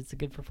should because it's a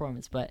good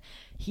performance, but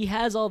he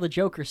has all the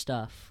Joker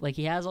stuff. Like,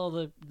 he has all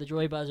the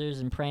joy buzzers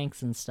and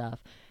pranks and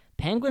stuff.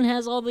 Penguin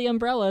has all the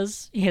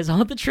umbrellas. He has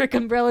all the trick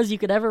umbrellas you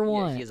could ever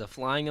want. Yeah, he has a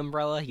flying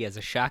umbrella. He has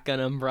a shotgun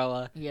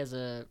umbrella. He has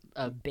a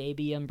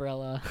baby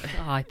umbrella.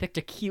 Oh, I picked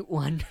a cute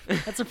one.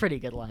 That's a pretty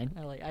good line.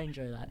 I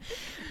enjoy that.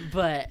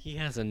 But he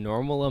has a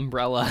normal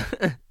umbrella.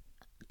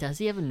 Does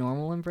he have a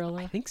normal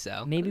umbrella? I think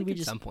so. Maybe at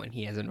some point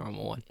he has a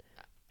normal one.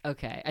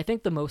 Okay, I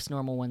think the most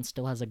normal one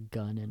still has a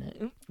gun in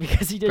it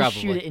because he does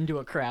shoot it into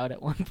a crowd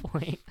at one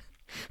point.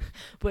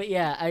 But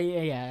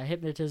yeah,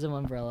 hypnotism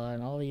umbrella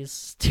and all these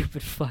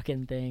stupid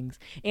fucking things,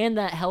 and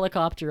that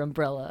helicopter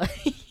umbrella.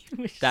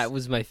 That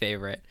was my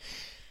favorite.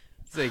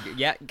 It's like,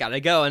 yeah, gotta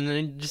go, and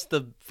then just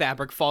the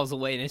fabric falls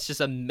away, and it's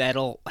just a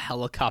metal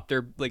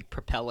helicopter like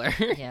propeller.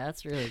 Yeah,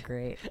 that's really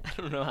great. I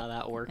don't know how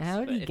that works.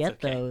 How did he get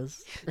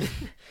those?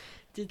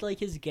 Did like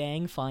his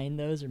gang find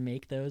those or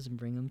make those and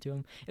bring them to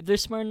him? If they're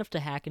smart enough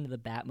to hack into the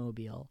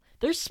Batmobile,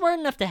 they're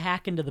smart enough to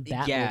hack into the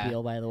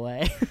Batmobile, by the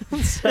way.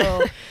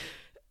 So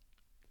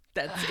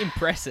that's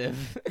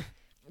impressive.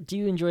 Do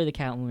you enjoy the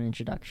Catwoman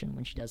introduction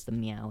when she does the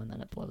meow and then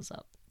it blows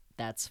up?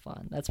 That's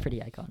fun. That's pretty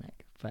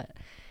iconic. But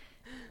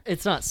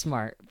it's not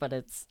smart, but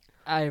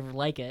I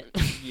like it.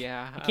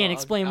 Yeah, I can't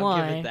explain I'll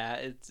why. Give it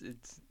that.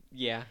 It's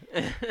yeah.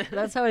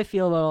 That's how I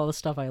feel about all the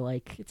stuff I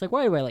like. It's like,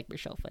 why do I like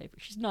Michelle Pfeiffer?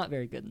 She's not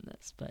very good in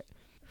this, but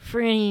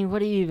Franny, what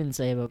do you even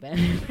say about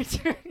Batman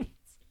Returns?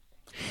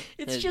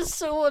 It's just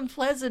so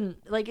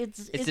unpleasant. Like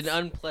it's an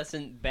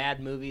unpleasant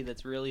bad movie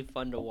that's really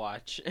fun to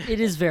watch. It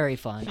is very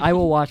fun. I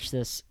will watch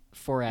this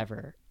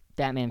forever.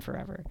 Batman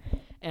Forever.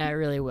 And I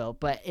really will,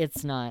 but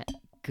it's not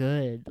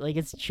good. Like,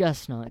 it's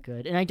just not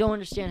good. And I don't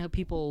understand how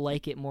people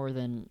like it more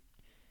than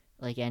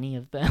like any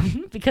of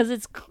them because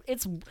it's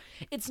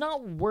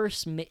not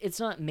worse. It's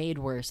not made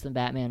worse than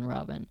Batman and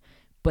Robin,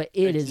 but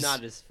it's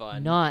not as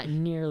fun. Not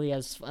nearly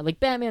as fun. Like,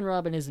 Batman and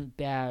Robin isn't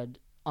bad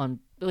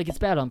it's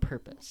bad on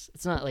purpose.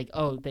 It's not like,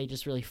 oh, they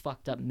just really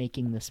fucked up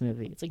making this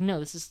movie. It's like, no,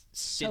 this is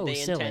so silly.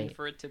 Did they intend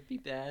for it to be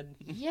bad?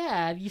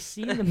 Yeah, have you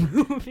seen the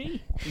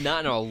movie?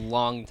 Not in a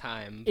long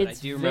time, but I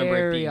do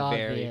remember it being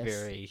very,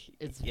 very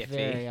iffy.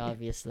 Very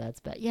obvious that's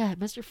bad. Yeah,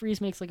 Mr. Freeze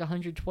makes like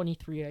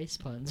 123 ice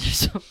puns or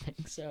something,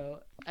 so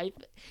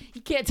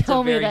you can't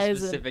tell me that is a very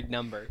specific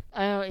number.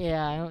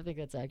 I don't think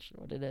that's actually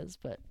what it is,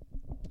 but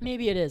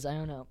maybe it is. I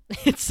don't know.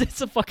 It's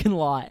a fucking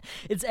lot.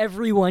 It's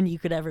every one you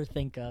could ever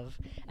think of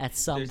at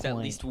some point. There's at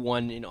least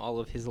one in all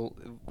of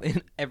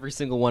in every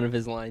single one of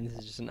his lines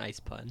is just an ice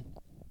pun.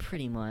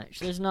 Pretty much.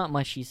 There's not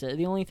much he said.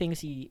 The only things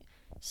he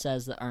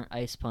says that aren't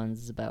ice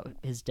puns is about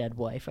his dead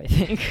wife, I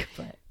think.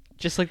 But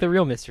just like the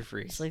real Mr.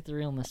 Freeze. Just like the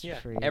real Mr.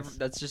 Freeze.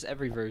 That's just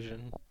every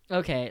version.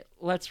 Okay,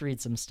 let's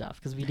read some stuff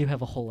because we do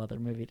have a whole other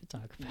movie to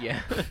talk about.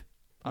 Yeah.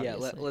 Yeah,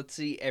 let's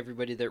see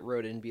everybody that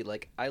wrote in be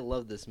like, I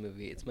love this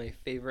movie. It's my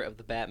favorite of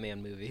the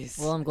Batman movies.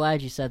 Well, I'm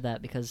glad you said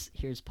that because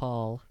here's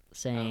Paul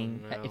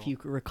saying, if you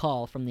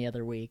recall from the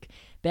other week,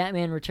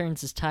 Batman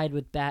Returns is tied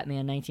with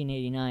Batman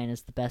 1989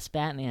 as the best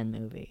Batman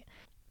movie.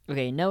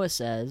 Okay, Noah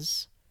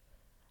says,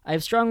 I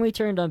have strongly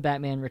turned on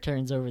Batman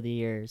Returns over the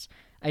years.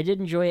 I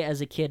did enjoy it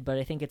as a kid, but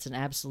I think it's an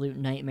absolute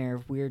nightmare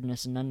of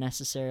weirdness and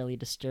unnecessarily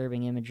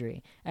disturbing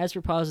imagery. As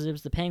for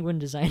positives, the Penguin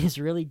design is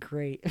really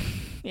great,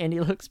 and he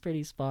looks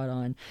pretty spot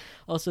on.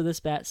 Also, this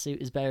bat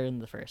suit is better than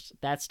the first.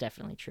 That's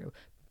definitely true.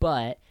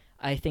 But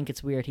I think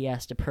it's weird he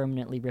has to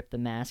permanently rip the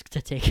mask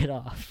to take it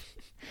off.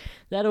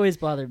 That always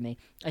bothered me.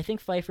 I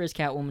think Pfeiffer as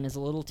Catwoman is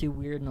a little too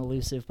weird and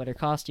elusive, but her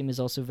costume is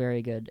also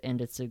very good, and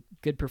it's a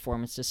good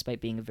performance despite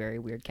being a very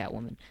weird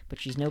Catwoman. But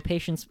she's no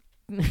Patience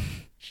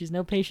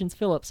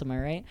Phillips, am I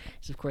right?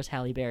 She's, of course,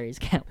 Halle Berry's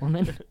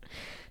Catwoman.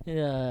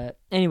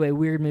 Anyway,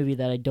 weird movie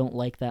that I don't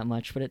like that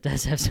much, but it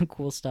does have some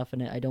cool stuff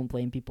in it. I don't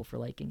blame people for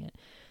liking it.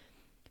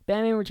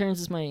 Batman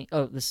Returns is my...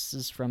 Oh, this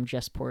is from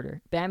Jess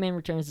Porter. Batman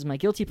Returns is my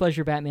guilty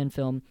pleasure Batman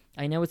film.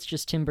 I know it's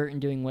just Tim Burton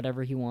doing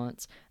whatever he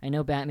wants. I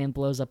know Batman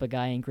blows up a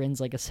guy and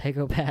grins like a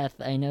psychopath.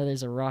 I know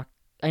there's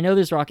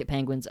rocket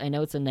penguins. I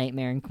know it's a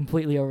nightmare and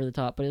completely over the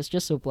top, but it's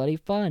just so bloody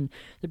fun.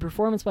 The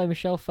performance by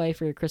Michelle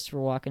Pfeiffer, Christopher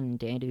Walken, and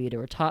Danny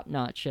DeVito are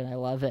top-notch, and I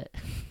love it.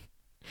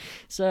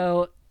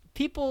 So,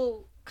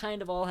 people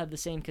kind of all have the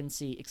same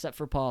conceit, except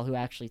for Paul, who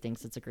actually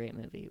thinks it's a great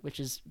movie, which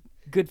is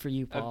good for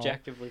you, Paul.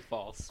 Objectively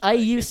false. I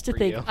used to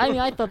think... I mean,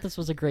 I thought this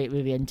was a great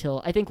movie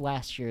until... I think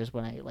last year is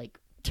when I,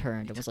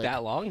 turned. It was like...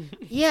 that long?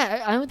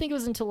 Yeah, I don't think it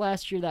was until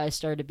last year that I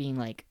started being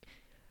like,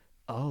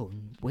 oh,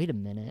 wait a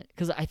minute.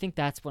 Because I think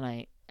that's when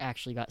I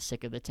actually got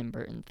sick of the Tim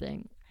Burton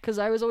thing. Because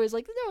I was always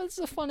like, no, this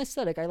is a fun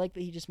aesthetic. I like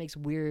that he just makes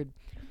weird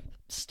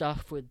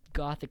stuff with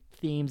gothic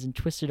themes and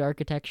twisted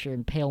architecture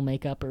and pale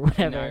makeup or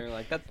whatever. Now you're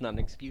like, that's not an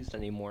excuse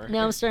anymore.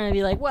 Now I'm starting to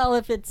be like, well,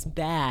 if it's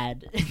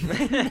bad.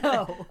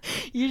 No.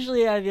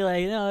 Usually I'd be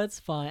like, no, it's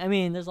fine. I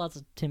mean, there's lots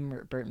of Tim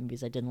Burton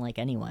movies I didn't like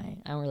anyway.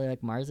 I don't really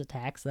like Mars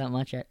Attacks that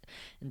much,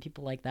 and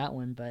people like that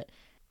one, but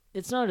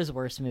it's not his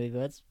worst movie,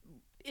 but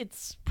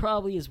it's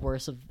probably his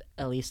worst of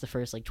at least the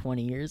first,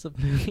 20 years of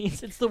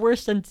movies. It's the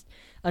worst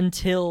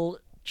until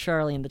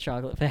Charlie and the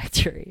Chocolate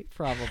Factory,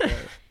 probably.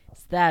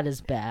 That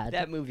is bad.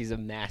 That movie's a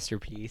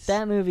masterpiece.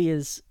 That movie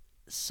is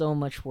so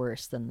much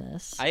worse than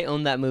this. I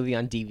own that movie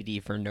on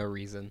DVD for no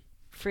reason.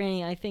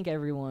 Franny, I think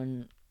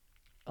everyone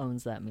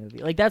owns that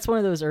movie. That's one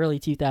of those early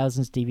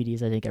 2000s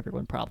DVDs I think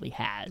everyone probably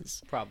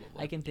has. Probably.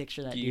 I can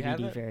picture that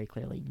DVD very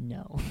clearly.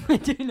 No, I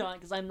do not,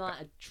 because I'm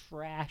not a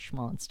trash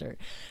monster.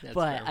 That's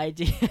but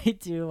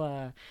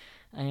fair.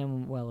 I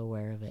am well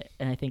aware of it.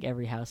 And I think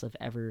every house I've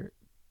ever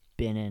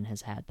been in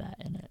has had that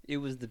in it. It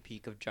was the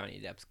peak of Johnny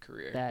Depp's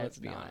career. That's let's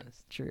be not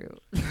honest. true.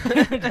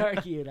 I would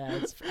argue that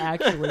it's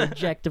actually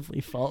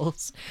objectively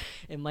false.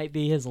 It might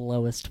be his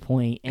lowest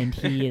point, and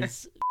he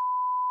is.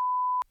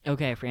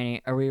 Okay,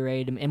 Franny, are we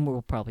ready to? And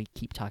we'll probably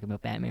keep talking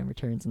about Batman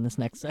Returns in this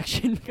next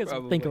section because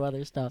we'll think of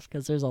other stuff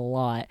because there's a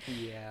lot.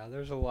 Yeah,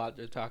 there's a lot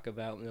to talk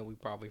about that we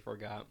probably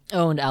forgot.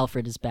 Oh, and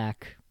Alfred is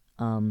back.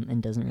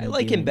 And doesn't really. I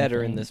like do him better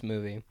in anything. this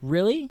movie.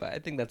 Really? But I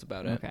think that's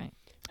about it. Okay.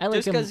 I like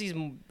just him. because he's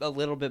a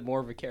little bit more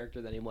of a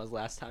character than he was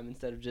last time,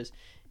 instead of just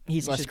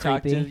He's less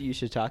creepy. creepy. You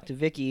should talk to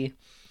Vicky.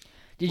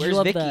 Did Where's you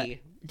love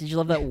Vicky? Did you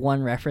love that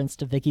one reference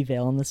to Vicky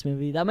Vale in this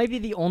movie? That might be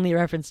the only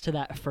reference to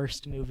that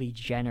first movie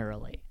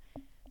generally.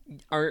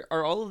 Are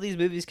all of these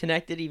movies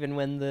connected, even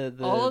when the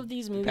All of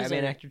these movies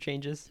Batman are- actor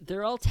changes?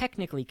 They're all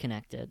technically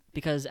connected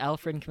because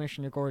Alfred and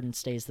Commissioner Gordon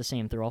stays the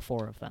same through all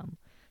four of them.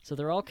 So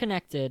they're all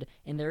connected,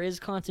 and there is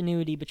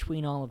continuity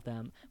between all of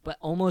them. But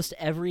almost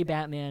every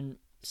Batman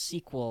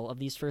sequel of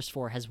these first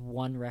four has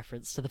one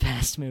reference to the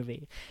past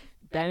movie.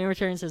 Batman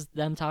Returns has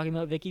them talking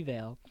about Vicky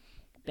Vale.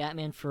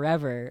 Batman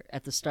Forever,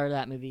 at the start of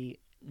that movie,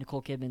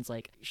 Nicole Kidman's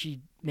she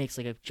makes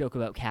a joke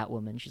about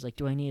Catwoman. She's like,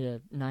 do I need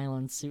a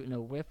nylon suit and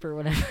a whip or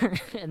whatever?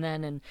 And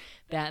then in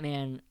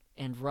Batman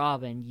and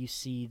Robin, you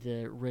see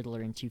the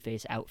Riddler and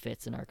Two-Face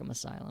outfits in Arkham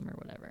Asylum or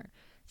whatever.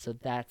 So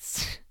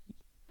that's...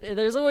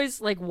 There's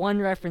always one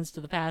reference to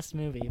the past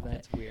movie, but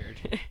That's weird.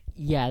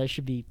 yeah, there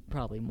should be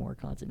probably more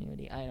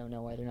continuity. I don't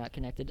know why they're not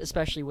connected,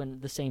 especially when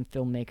the same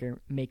filmmaker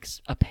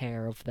makes a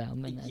pair of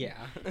them. And then Yeah.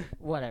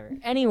 whatever.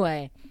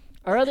 Anyway,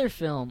 our other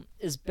film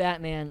is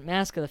Batman: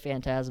 Mask of the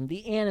Phantasm,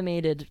 the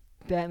animated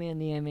Batman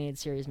the Animated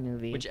Series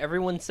movie. Which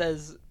everyone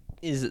says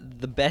is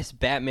the best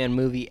Batman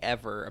movie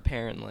ever,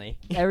 apparently.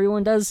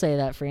 Everyone does say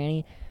that,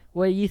 Franny.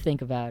 What do you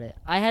think about it?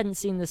 I hadn't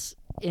seen this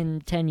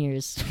in 10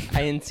 years.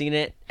 I hadn't seen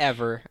it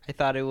ever. I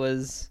thought it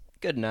was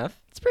good enough.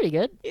 It's pretty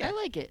good. Yeah. I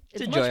like it. It's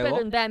much enjoyable.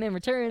 better than Batman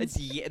Returns.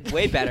 It's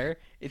way better.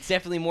 It's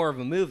definitely more of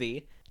a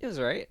movie. It was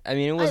right. I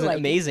mean, it wasn't liked it.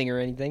 amazing or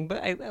anything,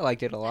 but I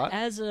liked it a lot.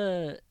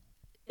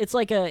 It's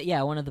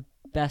one of the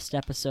best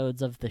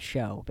episodes of the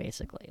show,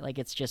 basically.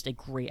 It's just a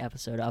great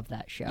episode of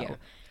that show. Yeah.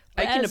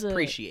 But I can as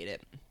appreciate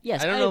it.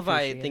 Yes, I don't know if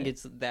I appreciate think it.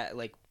 it's that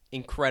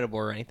incredible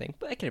or anything,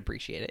 but I can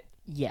appreciate it.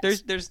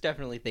 Yes. There's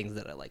definitely things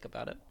that I like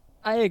about it.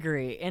 I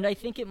agree, and I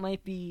think it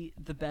might be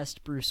the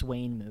best Bruce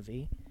Wayne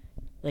movie.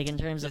 In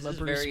terms of This a is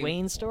Bruce very-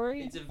 Wayne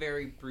story. It's a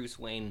very Bruce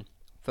Wayne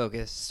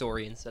focused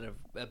story instead of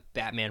a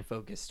Batman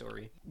focused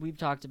story. We've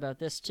talked about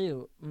this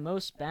too.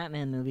 Most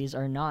Batman movies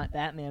are not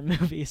Batman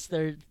movies.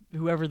 They're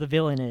whoever the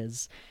villain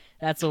is.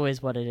 That's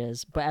always what it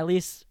is. But at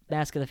least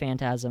Mask of the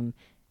Phantasm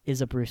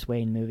is a Bruce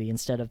Wayne movie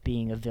instead of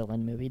being a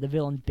villain movie. The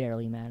villain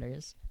barely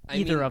matters.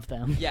 Either of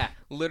them. Yeah,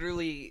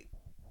 literally,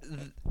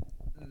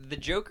 the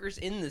Joker's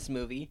in this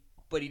movie,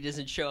 but he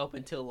doesn't show up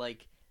until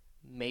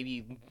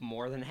maybe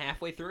more than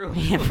halfway through.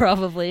 Yeah,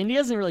 probably. And he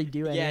doesn't really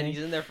do anything. Yeah, and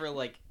he's in there for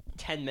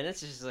 10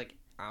 minutes. It's just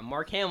I'm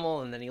Mark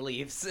Hamill, and then he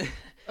leaves.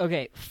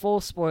 Okay,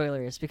 full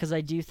spoilers, because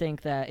I do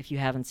think that if you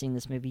haven't seen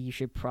this movie, you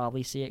should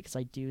probably see it, because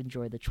I do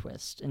enjoy the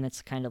twist, and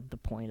it's kind of the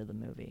point of the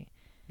movie.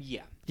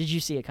 Yeah, Did you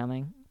see it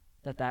coming?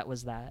 That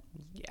was that?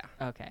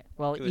 yeah. Okay.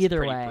 Well, It was either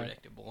pretty way,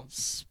 predictable.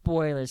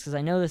 spoilers, because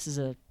I know this is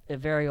a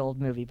very old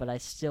movie, but I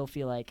still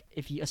feel like,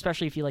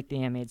 especially if you like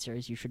the animated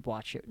series, you should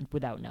watch it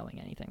without knowing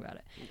anything about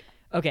it.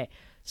 Okay,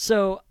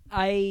 so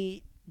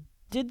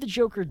did the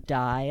Joker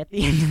die at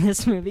the end of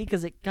this movie?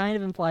 Because it kind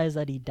of implies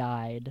that he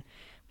died.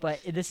 But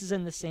this is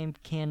in the same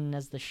canon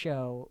as the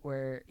show,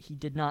 where he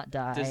did not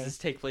die. Does this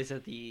take place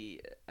at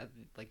the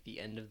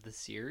end of the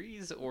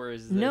series, or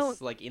is this No,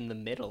 in the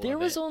middle? There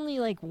of was it? only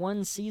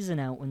one season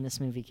out when this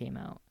movie came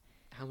out.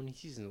 How many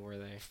seasons were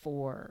there?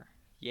 4.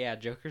 Yeah,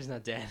 Joker's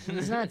not dead.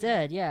 He's not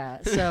dead, yeah.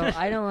 So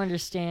I don't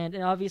understand.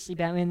 And obviously,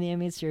 Batman the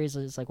Animated Series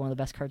is one of the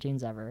best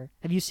cartoons ever.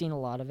 Have you seen a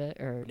lot of it,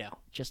 or No,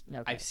 just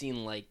okay? I've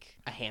seen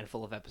a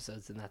handful of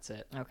episodes, and that's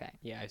it. Okay,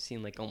 Yeah, I've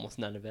seen almost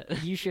none of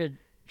it. you should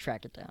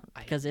track it down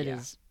because it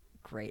is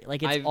great.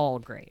 It's I've- all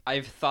great.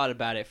 I've thought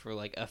about it for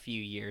a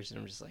few years, and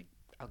I'm just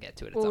I'll get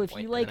to it at Well, some if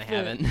point. you like and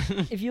then I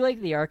haven't. if you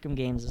like the Arkham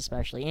games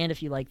especially, and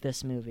if you like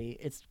this movie,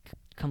 it's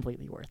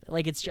completely worth it.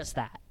 Like, it's just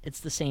that. It's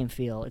the same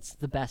feel. It's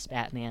the best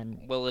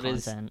Batman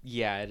content.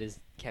 It is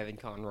Kevin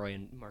Conroy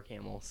and Mark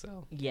Hamill,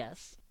 so.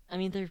 Yes. I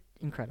mean, they're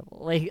incredible.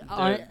 Like,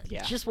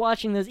 just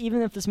watching this,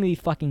 even if this movie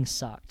fucking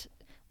sucked,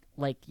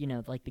 like, you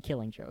know, like The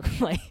Killing Joke.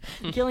 Like,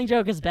 The Killing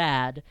Joke is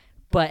bad,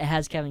 but it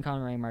has Kevin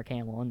Conroy and Mark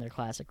Hamill in their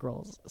classic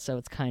roles, so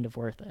it's kind of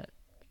worth it.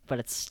 But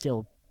it's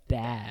still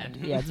bad.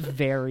 Yeah, it's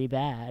very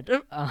bad.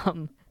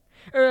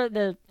 Or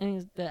the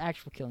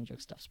actual Killing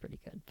Joke stuff's pretty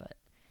good, but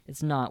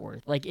it's not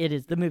worth. Like, it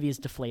is. The movie has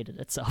deflated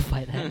itself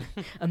by then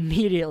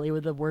immediately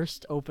with the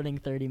worst opening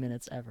 30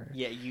 minutes ever.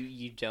 Yeah,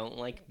 you don't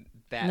like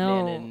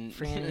Batman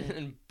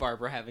and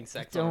Barbara having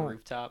sex on a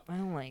rooftop. I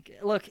don't like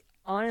it. Look,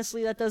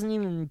 honestly, that doesn't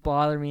even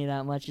bother me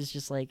that much. It's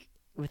just like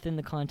within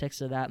the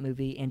context of that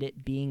movie and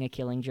it being a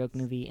Killing Joke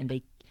movie, and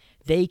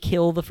they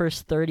kill the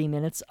first 30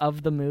 minutes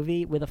of the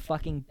movie with a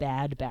fucking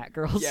bad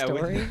Batgirl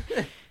story.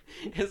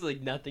 It has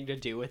like nothing to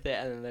do with it,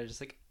 and then they're just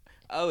like,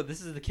 oh,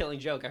 this is The Killing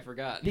Joke, I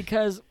forgot.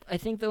 Because I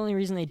think the only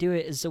reason they do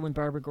it is so when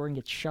Barbara Gordon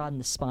gets shot in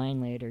the spine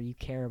later, you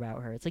care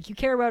about her. It's like, you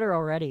care about her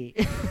already.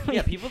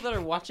 Yeah, people that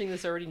are watching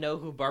this already know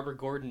who Barbara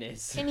Gordon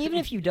is. And even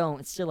if you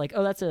don't, it's still like,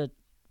 oh, that's a...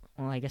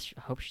 Well, I guess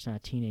I hope she's not a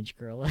teenage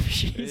girl if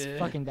she's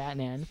fucking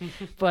Batman.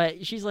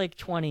 But she's like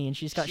 20 and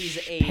she's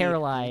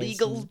paralyzed.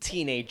 Legal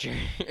teenager.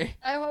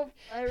 I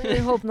really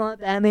hope not,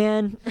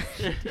 Batman.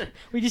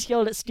 We just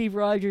yelled at Steve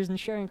Rogers and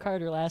Sharon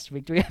Carter last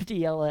week. Do we have to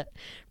yell at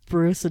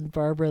Bruce and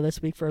Barbara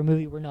this week for a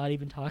movie we're not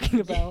even talking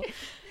about?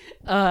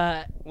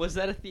 Was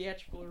that a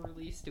theatrical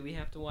release? Do we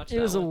have to watch it?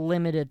 It was a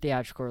limited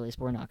theatrical release,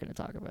 but we're not going to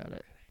talk about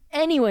it.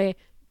 Anyway...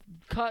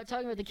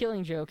 talking about The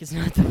Killing Joke is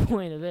not the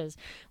point of this.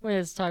 We're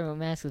just talking about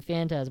Mask of the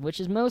Phantasm, which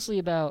is mostly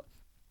about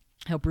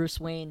how Bruce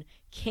Wayne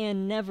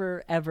can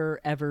never, ever,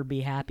 ever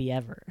be happy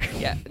ever.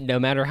 Yeah, no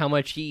matter how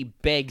much he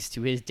begs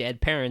to his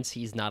dead parents,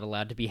 he's not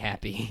allowed to be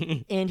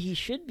happy. And he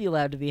should be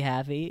allowed to be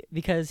happy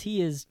because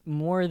he has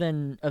more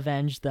than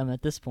avenged them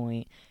at this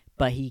point,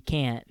 but he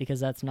can't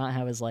because that's not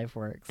how his life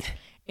works.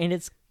 And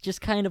it's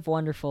just kind of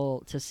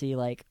wonderful to see,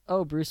 like,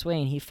 oh, Bruce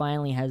Wayne, he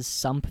finally has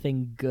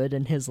something good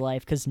in his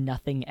life because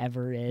nothing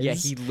ever is. Yeah,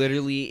 he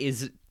literally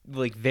is,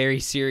 like, very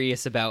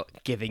serious about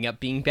giving up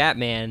being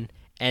Batman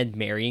and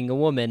marrying a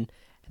woman.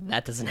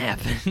 That doesn't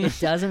happen. It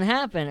doesn't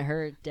happen.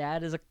 Her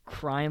dad is a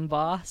crime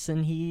boss,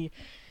 and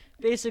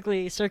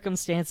basically,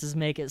 circumstances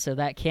make it so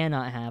that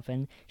cannot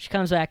happen. She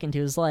comes back into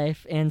his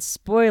life, and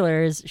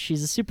spoilers,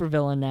 she's a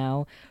supervillain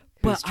now.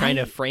 Who's trying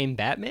to frame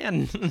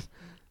Batman?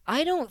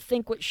 I don't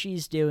think what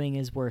she's doing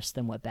is worse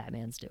than what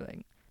Batman's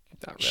doing.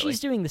 Not really. She's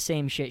doing the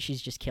same shit,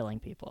 she's just killing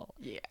people.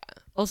 Yeah.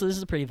 Also, this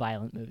is a pretty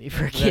violent movie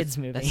for a kid's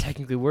movie. That's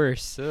technically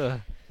worse.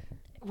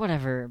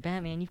 Whatever,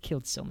 Batman, you've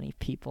killed so many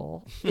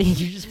people. You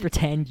just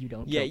pretend you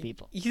don't kill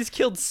people. He's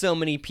killed so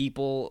many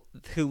people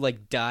who,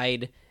 like,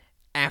 died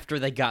after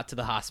they got to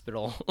the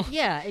hospital.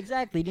 Yeah,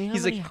 exactly. Do you know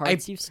how many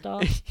hearts you've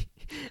stopped?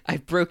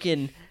 I've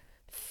broken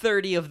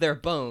 30 of their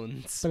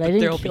bones, but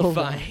they'll be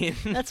fine.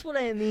 That's what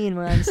I mean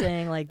when I'm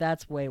saying, like,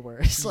 that's way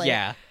worse. Like,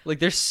 yeah, like,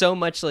 there's so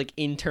much, like,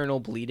 internal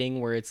bleeding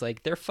where it's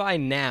like, they're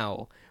fine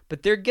now,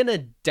 but they're gonna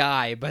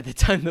die by the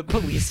time the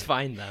police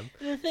find them.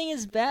 The thing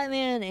is,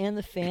 Batman and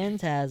the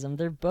Phantasm,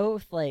 they're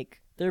both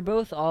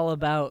all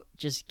about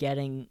just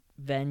getting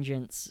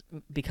vengeance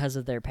because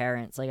of their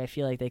parents. Like, I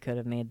feel like they could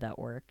have made that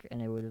work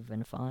and it would have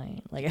been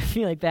fine. Like, I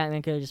feel like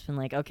Batman could have just been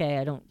like, okay,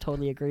 I don't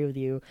totally agree with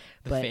you,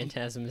 but the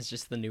Phantasm is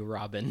just the new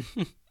Robin.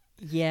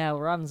 Yeah,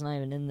 well, Robin's not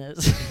even in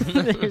this.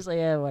 There's like,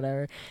 yeah,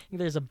 whatever.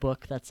 There's a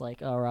book that's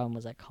like, oh, Robin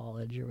was at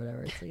college or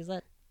whatever. It's like, is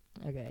that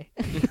okay?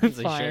 Fine,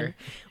 like, sure.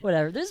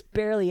 Whatever. There's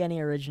barely any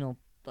original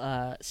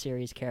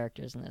series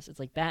characters in this. It's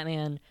like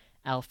Batman,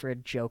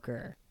 Alfred,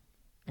 Joker,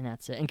 and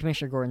that's it. And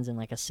Commissioner Gordon's in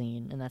like a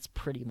scene, and that's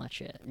pretty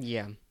much it.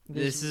 Yeah,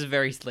 this is a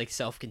very like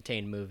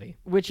self-contained movie,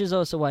 which is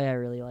also why I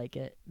really like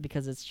it,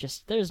 because it's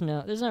just there's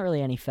not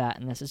really any fat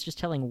in this. It's just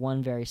telling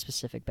one very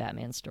specific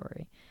Batman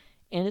story.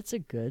 And it's a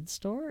good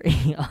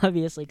story,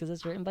 obviously, because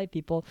it's written by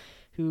people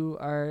who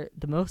are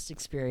the most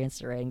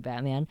experienced at writing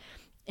Batman,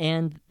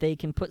 and they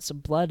can put some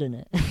blood in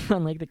it,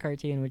 unlike the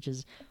cartoon, which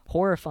is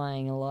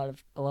horrifying a lot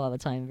of the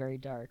time, very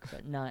dark,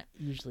 but not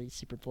usually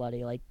super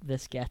bloody like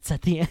this gets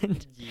at the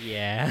end.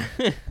 Yeah.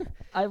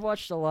 I've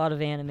watched a lot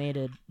of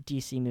animated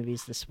DC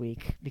movies this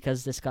week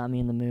because this got me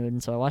in the mood,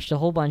 and so I watched a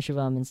whole bunch of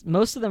them, and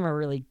most of them are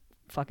really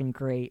fucking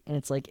great. And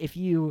it's like, if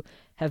you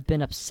have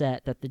been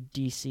upset that the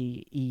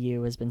DC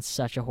EU has been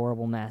such a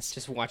horrible mess,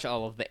 just watch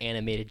all of the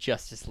animated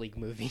Justice League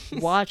movies.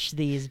 Watch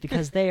these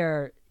because they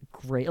are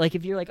great. Like,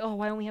 if you're like, oh,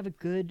 why don't we have a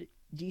good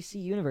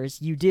DC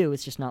universe? You do.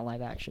 It's just not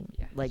live action.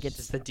 Yeah, like, it's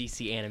just the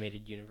DC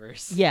animated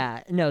universe.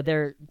 Yeah, no,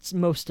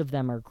 most of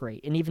them are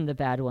great, and even the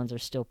bad ones are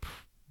still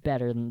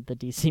better than the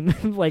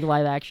DC like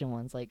live action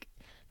ones. Like,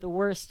 the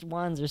worst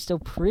ones are still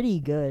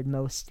pretty good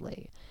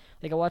mostly.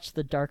 Like, I watched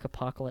the Dark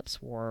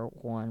Apocalypse War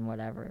one,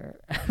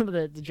 whatever,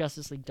 the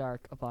Justice League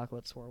Dark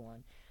Apocalypse War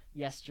one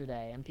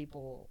yesterday, and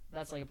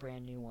that's like a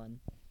brand new one.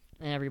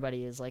 and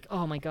everybody is like,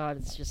 "Oh my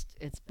god,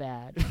 it's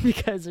bad,"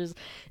 because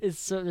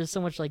there's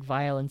so much like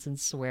violence and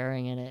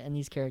swearing in it, and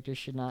these characters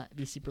should not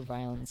be super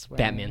violent and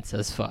swearing. Batman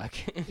says fuck.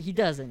 He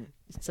doesn't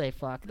say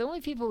fuck. The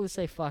only people who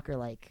say fuck are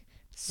like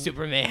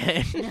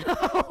Superman.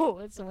 No,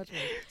 that's so much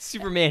more.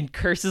 Superman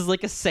curses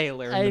like a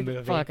sailor in the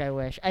movie. Fuck, I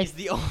wish. He's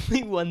the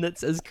only one that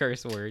says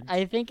curse words.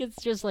 I think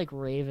it's just like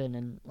Raven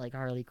and like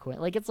Harley Quinn.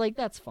 Like it's like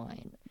that's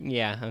fine.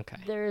 Yeah, okay.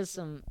 There is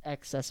some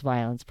excess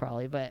violence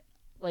probably, but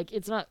like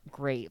it's not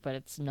great, but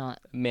it's not.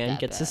 Man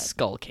gets his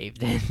skull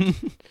caved in.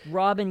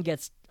 Robin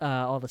gets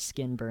all the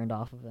skin burned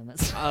off of him.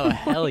 Oh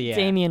hell yeah!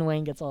 Damian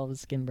Wayne gets all of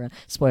his skin burned.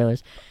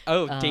 Spoilers.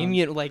 Oh,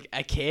 Damian, like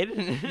a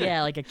kid?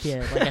 Yeah, like a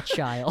kid, like a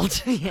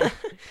child. Yeah.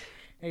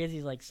 I guess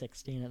he's like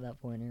 16 at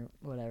that point or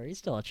whatever. He's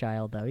still a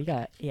child though. He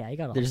got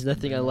all. There's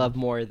nothing I love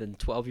more than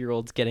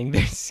 12-year-olds getting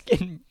their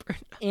skin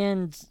burned.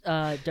 And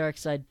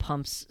Darkseid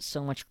pumps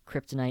so much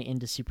kryptonite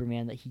into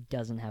Superman that he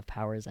doesn't have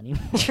powers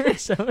anymore.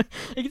 So like,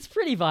 it's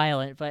pretty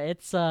violent, but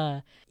it's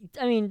I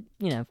mean,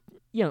 you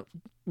don't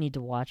need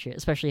to watch it,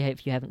 especially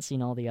if you haven't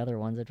seen all the other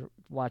ones. I'd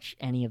watch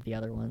any of the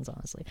other ones,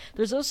 honestly.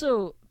 There's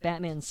also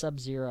Batman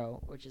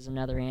Sub-Zero, which is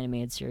another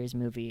animated series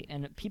movie,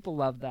 and people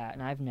love that,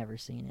 and I've never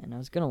seen it, and I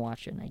was going to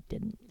watch it, and I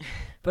didn't.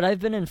 But I've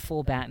been in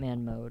full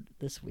Batman mode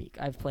this week.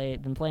 I've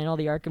been playing all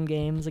the Arkham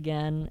games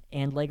again,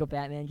 and Lego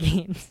Batman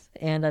games,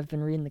 and I've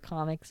been reading the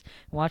comics,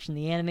 watching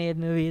the animated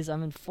movies.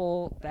 I'm in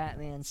full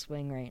Batman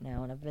swing right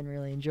now, and I've been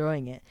really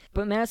enjoying it.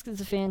 But Mask of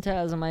the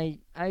Phantasm, I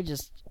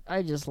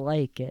just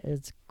like it.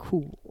 It's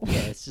cool.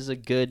 Yeah, it's just a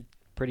good,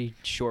 pretty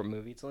short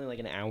movie. It's only like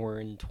an hour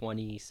and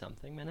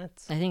 20-something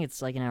minutes. I think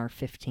it's like an hour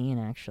 15,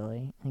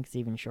 actually. I think it's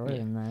even shorter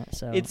than that.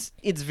 So it's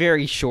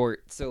very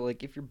short. So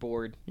like if you're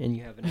bored and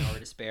you have an hour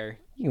to spare,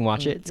 you can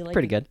watch it. It's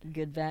pretty good.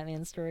 Good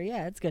Batman story.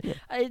 Yeah, it's good.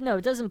 Yeah. No,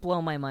 it doesn't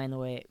blow my mind the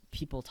way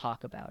people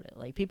talk about it.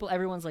 Like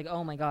everyone's like,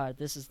 "Oh my god,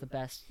 this is the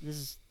best. This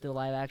is the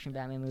live-action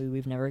Batman movie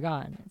we've never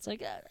gotten." It's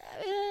like,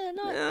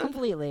 not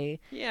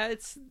completely. Yeah,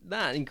 it's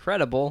not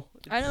incredible.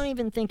 I don't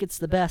even think it's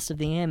the best of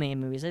the anime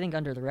movies. I think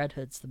Under the Red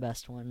Hood's the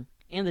best one,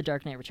 and the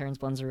Dark Knight Returns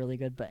ones are really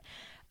good. But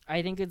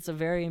I think it's a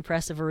very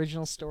impressive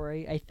original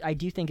story. I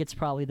do think it's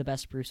probably the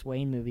best Bruce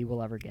Wayne movie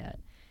we'll ever get,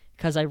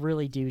 because I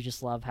really do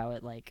just love how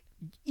it, like,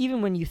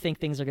 even when you think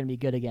things are going to be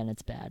good again,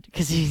 it's bad.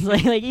 Because he's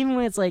like even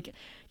when it's like,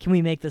 can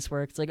we make this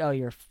work? It's like, oh,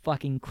 you're a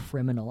fucking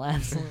criminal.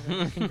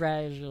 Absolutely.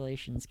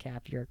 Congratulations,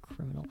 Cap, you're a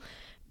criminal.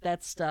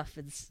 That stuff,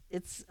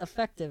 it's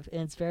effective,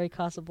 and it's very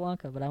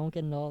Casablanca, but I won't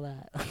get into all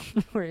that.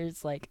 Where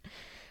it's like,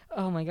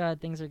 oh my god,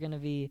 things are gonna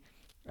be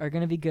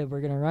good.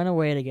 We're gonna run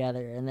away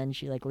together, and then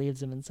she like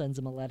leaves him and sends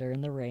him a letter in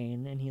the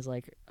rain, and he's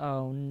like,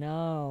 oh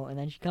no, and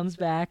then she comes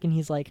back, and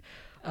he's like,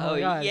 oh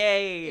god,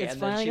 yay, it's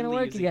and finally then gonna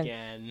work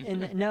again.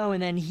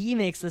 And then he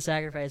makes the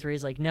sacrifice where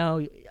he's like,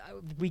 no,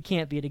 we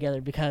can't be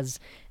together because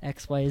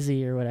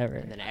XYZ or whatever.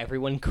 And then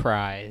everyone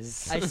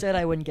cries. I said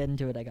I wouldn't get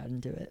into it. I got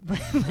into it, but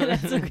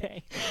that's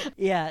okay.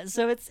 Yeah,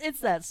 so it's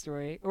that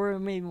story, or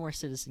maybe more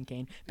Citizen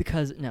Kane,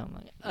 because no,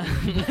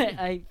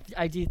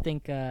 I do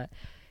think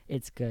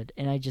it's good,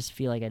 and I just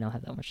feel like I don't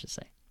have that much to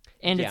say.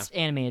 And it's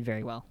animated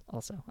very well.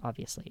 Also,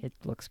 obviously, it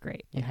looks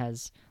great. It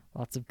has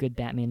lots of good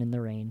Batman in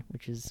the rain,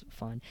 which is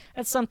fun.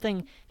 That's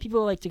something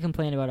people like to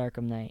complain about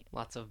Arkham Knight.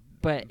 Lots of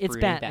but it's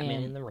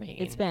Batman in the rain.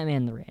 It's Batman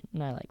in the rain,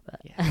 and I like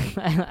that.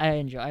 Yeah.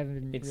 I've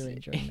been really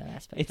enjoying that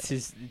aspect.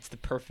 It's the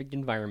perfect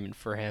environment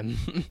for him.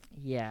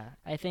 Yeah,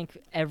 I think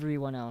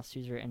everyone else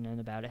who's written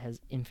about it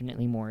has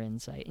infinitely more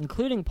insight,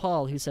 including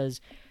Paul, who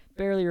says,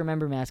 "Barely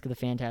remember Mask of the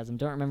Phantasm.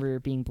 Don't remember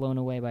being blown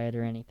away by it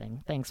or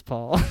anything." Thanks,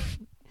 Paul.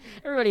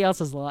 Everybody else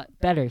has a lot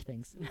better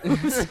things.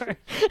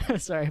 I'm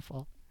sorry,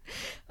 Paul.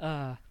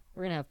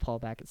 We're gonna have Paul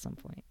back at some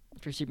point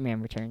for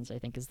Superman Returns, I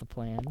think, is the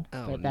plan.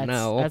 Oh, but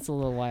that's a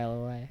little while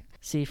away.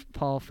 See,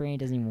 Paul Frayne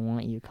doesn't even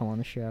want you to come on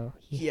the show.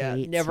 He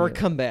hates never you.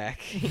 come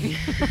back.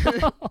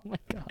 Oh my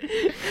god.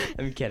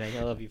 I'm kidding.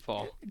 I love you,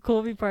 Paul.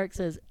 Colby Park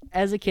says,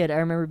 as a kid, I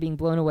remember being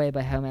blown away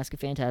by how Mask of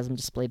Phantasm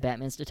displayed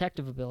Batman's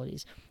detective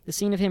abilities. The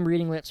scene of him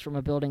reading lips from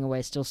a building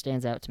away still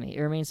stands out to me.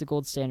 It remains the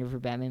gold standard for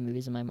Batman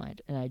movies in my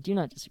mind, and I do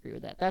not disagree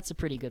with that. That's a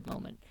pretty good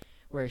moment.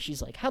 Where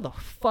she's like, how the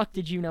fuck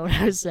did you know what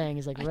I was saying?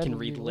 He's like, I can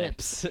read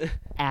lips.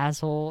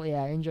 Asshole.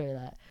 Yeah, I enjoy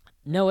that.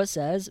 Noah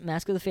says,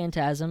 Mask of the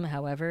Phantasm,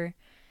 however,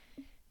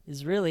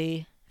 is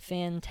really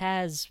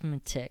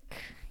phantasmatic.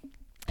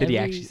 Did he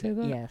actually say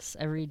that? Yes.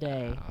 Every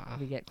day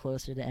we get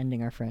closer to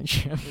ending our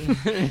friendship.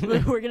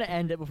 We're going to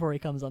end it before he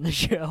comes on the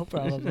show,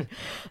 probably.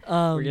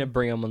 We're going to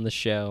bring him on the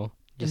show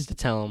just to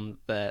tell him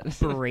that.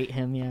 Berate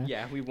him, yeah.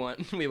 Yeah, we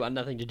want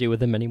nothing to do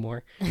with him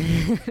anymore.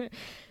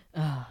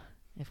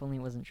 If only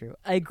it wasn't true.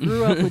 I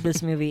grew up with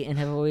this movie and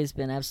have always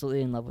been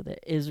absolutely in love with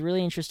it. It is a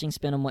really interesting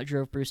spin on what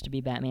drove Bruce to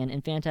be Batman,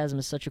 and Phantasm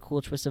is such a cool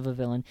twist of a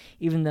villain,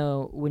 even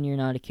though when you're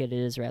not a kid it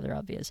is rather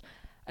obvious.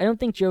 I don't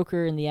think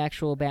Joker in the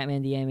actual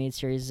Batman the Animated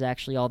Series is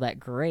actually all that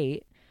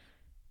great.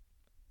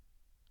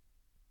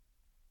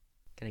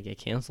 Gonna get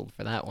canceled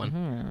for that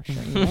one.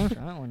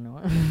 That one,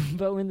 no.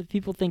 But when the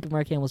people think of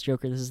Mark Hamill's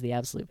Joker, this is the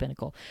absolute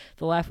pinnacle.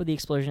 The laugh with the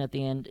explosion at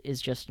the end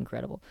is just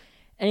incredible.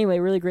 Anyway,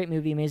 really great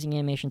movie, amazing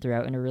animation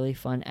throughout, and a really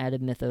fun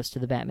added mythos to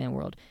the Batman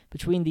world.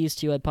 Between these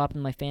two, I'd pop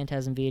in my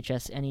Phantasm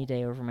VHS any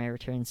day over my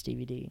Returns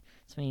DVD.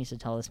 Somebody needs to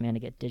tell this man to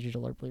get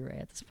digital or Blu-ray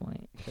at this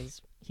point,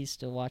 because he's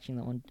still watching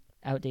that one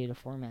outdated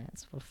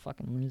formats. What a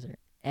fucking loser.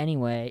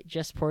 Anyway,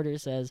 Jess Porter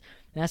says,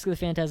 Mask of the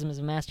Phantasm is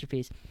a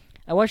masterpiece.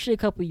 I watched it a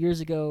couple years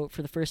ago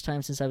for the first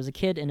time since I was a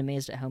kid and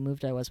amazed at how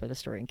moved I was by the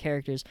story and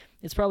characters.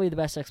 It's probably the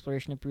best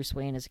exploration of Bruce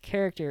Wayne as a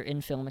character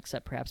in film,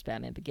 except perhaps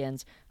Batman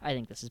Begins. I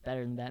think this is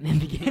better than Batman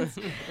Begins.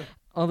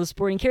 All the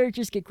supporting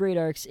characters get great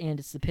arcs, and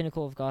it's the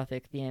pinnacle of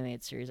Gothic, the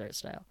animated series art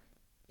style.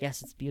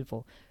 Yes, it's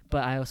beautiful,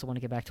 but I also want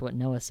to get back to what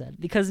Noah said,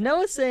 because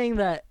Noah's saying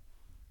that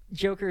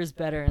Joker is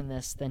better in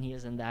this than he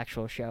is in the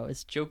actual show.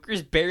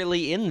 Joker's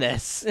barely in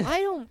this.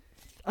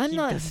 I'm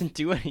not doesn't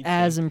do anything.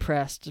 As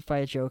impressed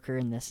by Joker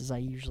in this as I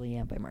usually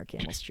am by Mark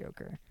Hamill's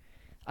Joker.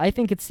 I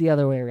think it's the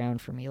other way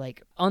around for me.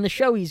 Like, on the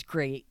show, he's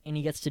great, and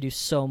he gets to do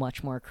so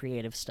much more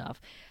creative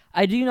stuff.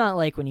 I do not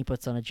like when he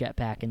puts on a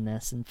jetpack in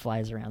this and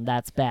flies around.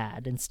 That's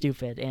bad and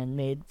stupid and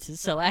made to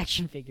sell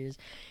action figures.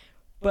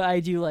 But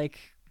I do like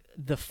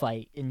the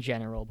fight in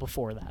general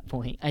before that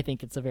point. I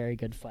think it's a very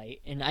good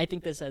fight. And I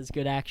think this has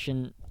good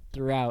action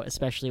throughout,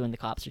 especially when the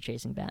cops are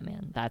chasing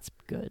Batman. That's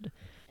good.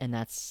 And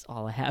that's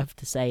all I have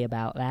to say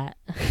about that.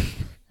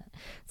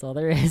 That's all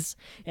there is.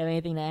 Have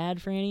anything to add,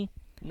 Franny?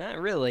 Not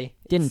really.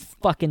 Didn't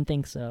fucking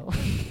think so.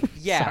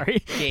 Yeah,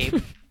 Sorry.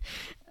 Gabe.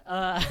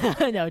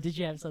 No, did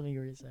you have something you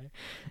were to say?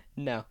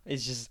 No,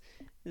 it's just,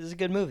 this is a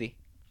good movie.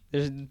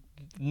 There's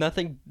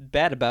nothing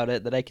bad about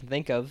it that I can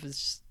think of.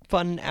 It's just a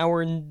fun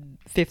hour and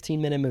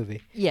 15-minute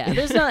movie. Yeah,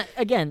 there's not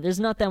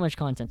that much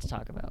content to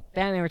talk about.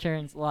 Batman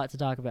Returns, a lot to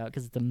talk about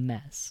because it's a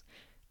mess.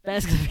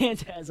 Mask of the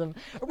Phantasm.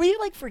 Are we,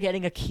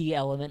 forgetting a key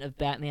element of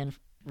Batman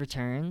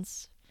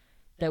Returns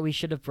that we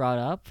should have brought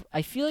up?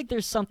 I feel like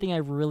there's something I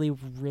really,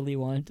 really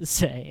wanted to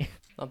say.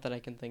 Not that I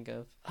can think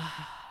of.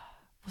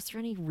 Was there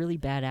any really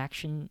bad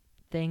action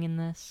thing in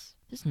this?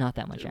 There's not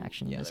that much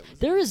action in this.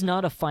 There There is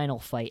not a final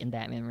fight in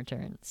Batman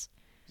Returns.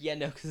 Yeah,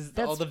 no, because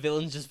all the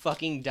villains just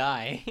fucking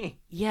die.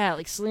 Yeah,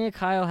 Selena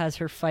Kyle has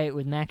her fight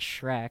with Max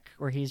Schreck,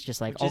 where he's just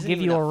like, Which I'll isn't give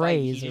even you a fight.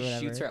 raise He or just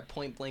whatever. shoots her at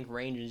point-blank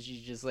range, and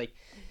she's just like,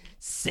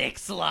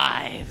 6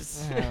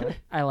 lives.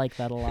 I like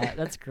that a lot.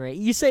 That's great.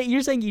 You're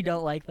saying you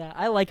don't like that?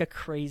 I like a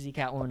crazy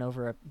Catwoman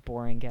over a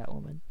boring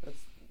Catwoman.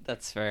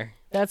 That's fair.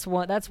 That's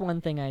one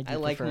thing I do. I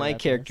like prefer my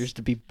about characters this.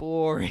 to be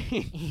boring.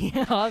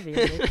 Yeah,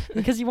 obviously,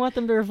 because you want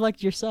them to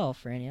reflect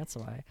yourself, Franny. That's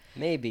why.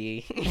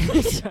 Maybe.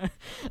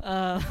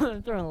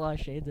 I'm throwing a lot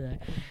of shade today,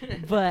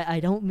 but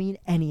I don't mean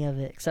any of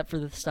it except for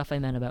the stuff I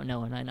meant about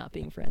Noah and I not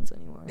being friends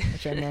anymore,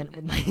 which I meant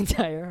with my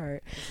entire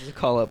heart. This is a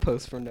call-out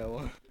post for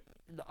Noah.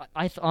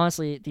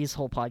 Honestly, these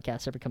whole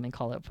podcasts are becoming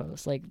call-out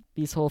posts.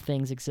 These whole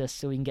things exist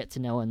so we can get to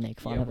know and make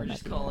fun of We're them.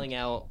 just calling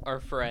out our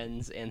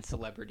friends and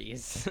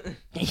celebrities.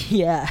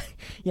 Yeah,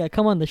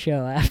 come on the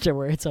show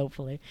afterwards,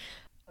 hopefully.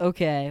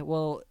 Okay,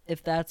 well,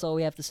 if that's all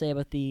we have to say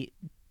about the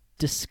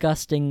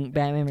disgusting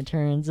Batman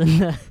Returns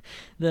and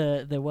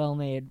the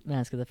well-made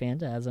Mask of the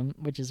Phantasm,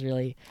 which is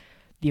really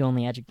the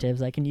only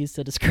adjectives I can use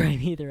to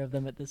describe either of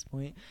them at this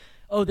point.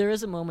 Oh, there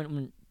is a moment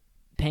when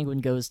Penguin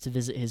goes to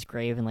visit his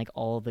grave and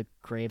all the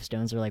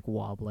gravestones are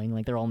wobbling,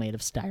 they're all made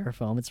of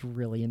styrofoam. It's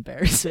really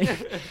embarrassing.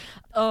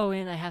 Oh,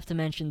 and I have to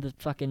mention the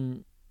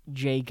fucking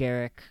Jay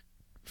Garrick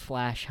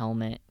Flash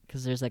helmet,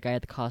 because there's that guy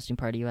at the costume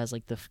party who has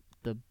the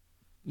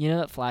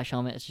that Flash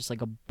helmet is just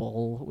a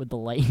bull with the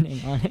lightning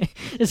on it.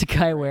 There's a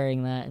guy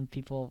wearing that, and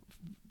people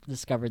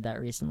discovered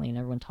that recently, and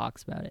everyone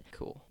talks about it.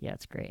 Cool. Yeah,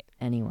 it's great.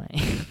 Anyway,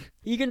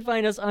 you can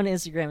find us on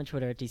Instagram and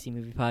Twitter at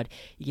DCMoviePod.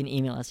 You can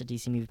email us at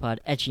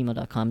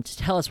dcmoviepod@gmail.com to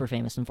tell us we're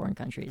famous in foreign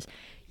countries.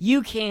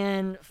 You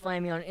can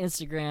find me on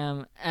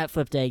Instagram at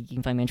FlipDeg. You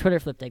can find me on Twitter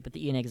at FlipDeg, but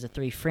the Ian Egg is a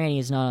 3. Franny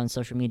is not on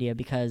social media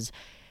because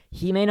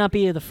he may not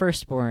be the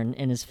firstborn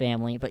in his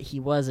family, but he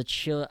was a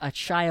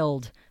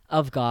child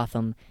of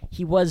Gotham.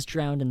 He was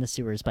drowned in the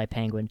sewers by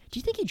Penguin. Do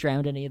you think he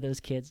drowned any of those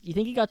kids? Do you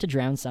think he got to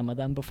drown some of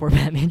them before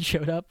Batman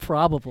showed up?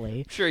 Probably.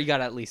 I'm sure he got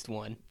at least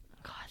one.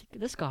 God,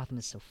 this Gotham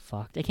is so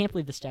fucked. I can't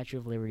believe the Statue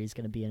of Liberty is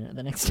going to be in it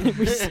the next time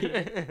we see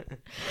it.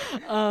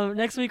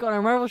 Next week on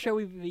our Marvel show,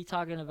 we'll be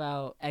talking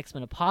about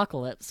X-Men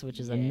Apocalypse, which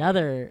is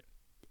another...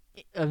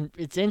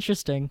 it's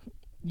interesting.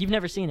 You've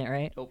never seen it,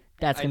 right? Nope.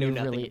 That's gonna I be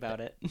know nothing really,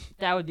 about it.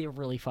 That would be a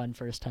really fun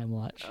first time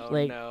watch. Oh,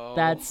 no.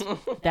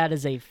 That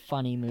is a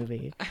funny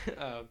movie.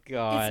 Oh,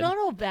 God. It's not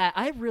all bad.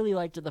 I really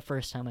liked it the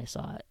first time I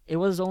saw it. It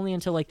was only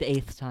until the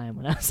 8th time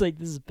when I was like,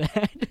 this is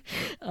bad.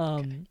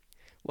 Okay.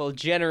 Well,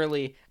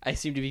 generally, I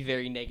seem to be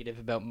very negative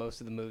about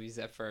most of the movies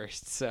at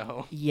first,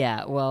 so...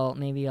 Yeah, well,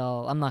 maybe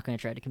I'm not going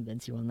to try to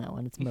convince you on that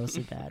one. It's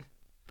mostly bad.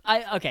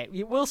 Okay,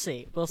 we'll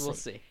see. We'll see. We'll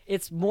see.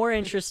 It's more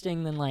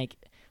interesting than,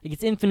 Like,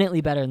 it's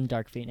infinitely better than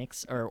Dark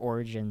Phoenix or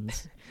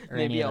Origins. Or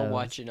Maybe I'll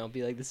watch it and I'll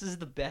be like, this is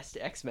the best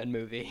X-Men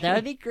movie. That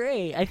would be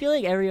great. I feel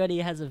like everybody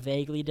has a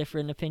vaguely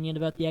different opinion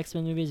about the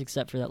X-Men movies,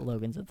 except for that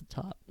Logan's at the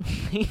top.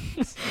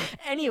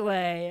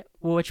 Anyway,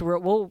 which we're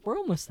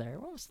almost there.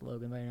 We're almost to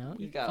Logan by now.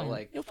 You got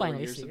like 4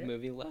 years of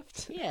movie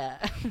left.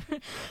 Yeah.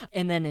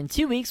 And then in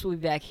 2 weeks, we'll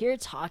be back here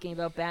talking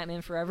about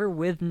Batman Forever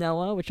with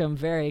Noah, which I'm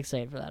very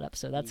excited for that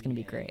episode. That's going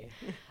to be great.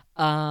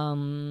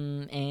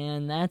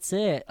 And that's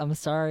it. I'm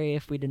sorry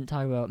if we didn't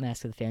talk about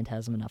Mask of the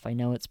Phantasm enough. I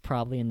know it's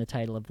probably in the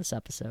title of this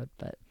episode,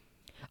 but...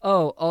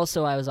 Oh,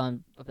 also, I was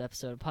on an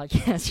episode of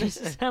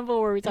Podcasters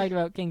Assemble where we talked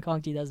about King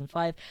Kong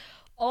 2005.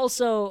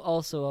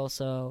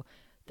 Also,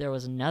 there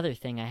was another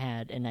thing I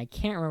had, and I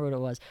can't remember what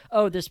it was.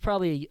 Oh, there's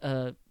probably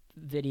a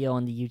video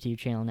on the YouTube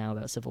channel now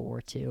about Civil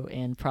War 2,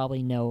 and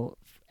probably no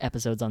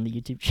episodes on the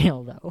YouTube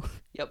channel, though.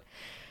 Yep.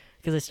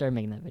 Because I started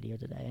making that video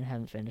today and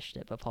haven't finished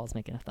it, but Paul's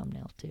making a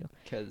thumbnail too.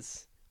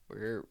 Because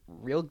we're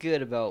real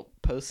good about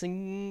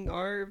posting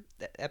our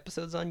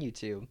episodes on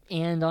YouTube.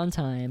 And on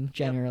time,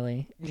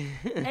 generally. Yep.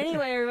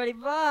 Anyway, everybody,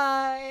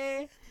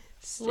 bye!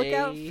 Look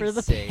out for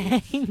the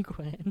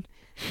penguin.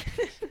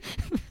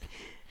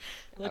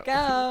 Look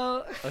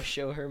out! I'll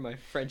show her my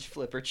French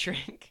flipper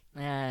trick.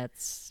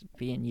 That's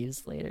being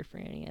used later,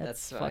 Franny.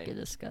 That's fucking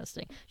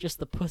disgusting. Just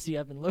the pussy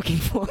I've been looking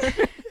for.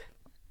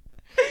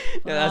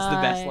 No, that's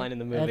the best line in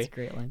the movie. That's a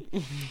great line.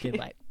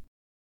 Goodbye.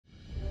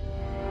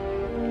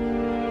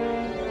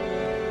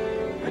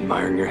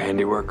 Admiring your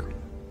handiwork?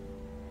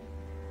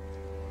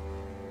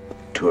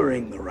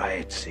 Touring the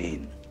riot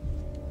scene.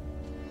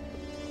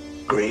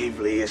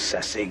 Gravely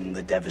assessing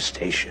the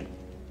devastation.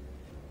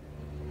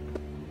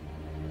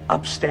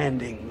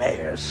 Upstanding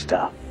mayor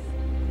stuff.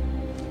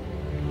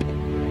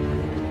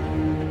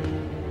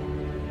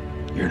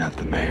 You're not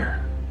the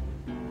mayor.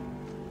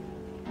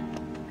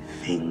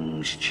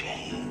 Things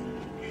change.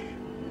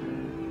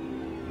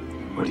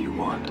 What do you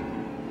want?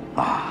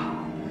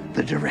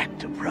 The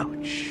direct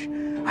approach.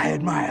 I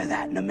admire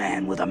that in a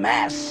man with a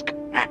mask.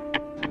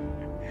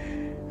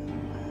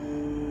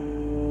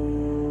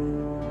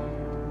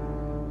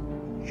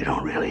 You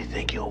don't really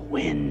think you'll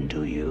win,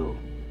 do you?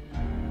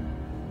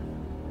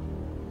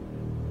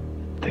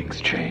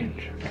 Things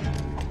change.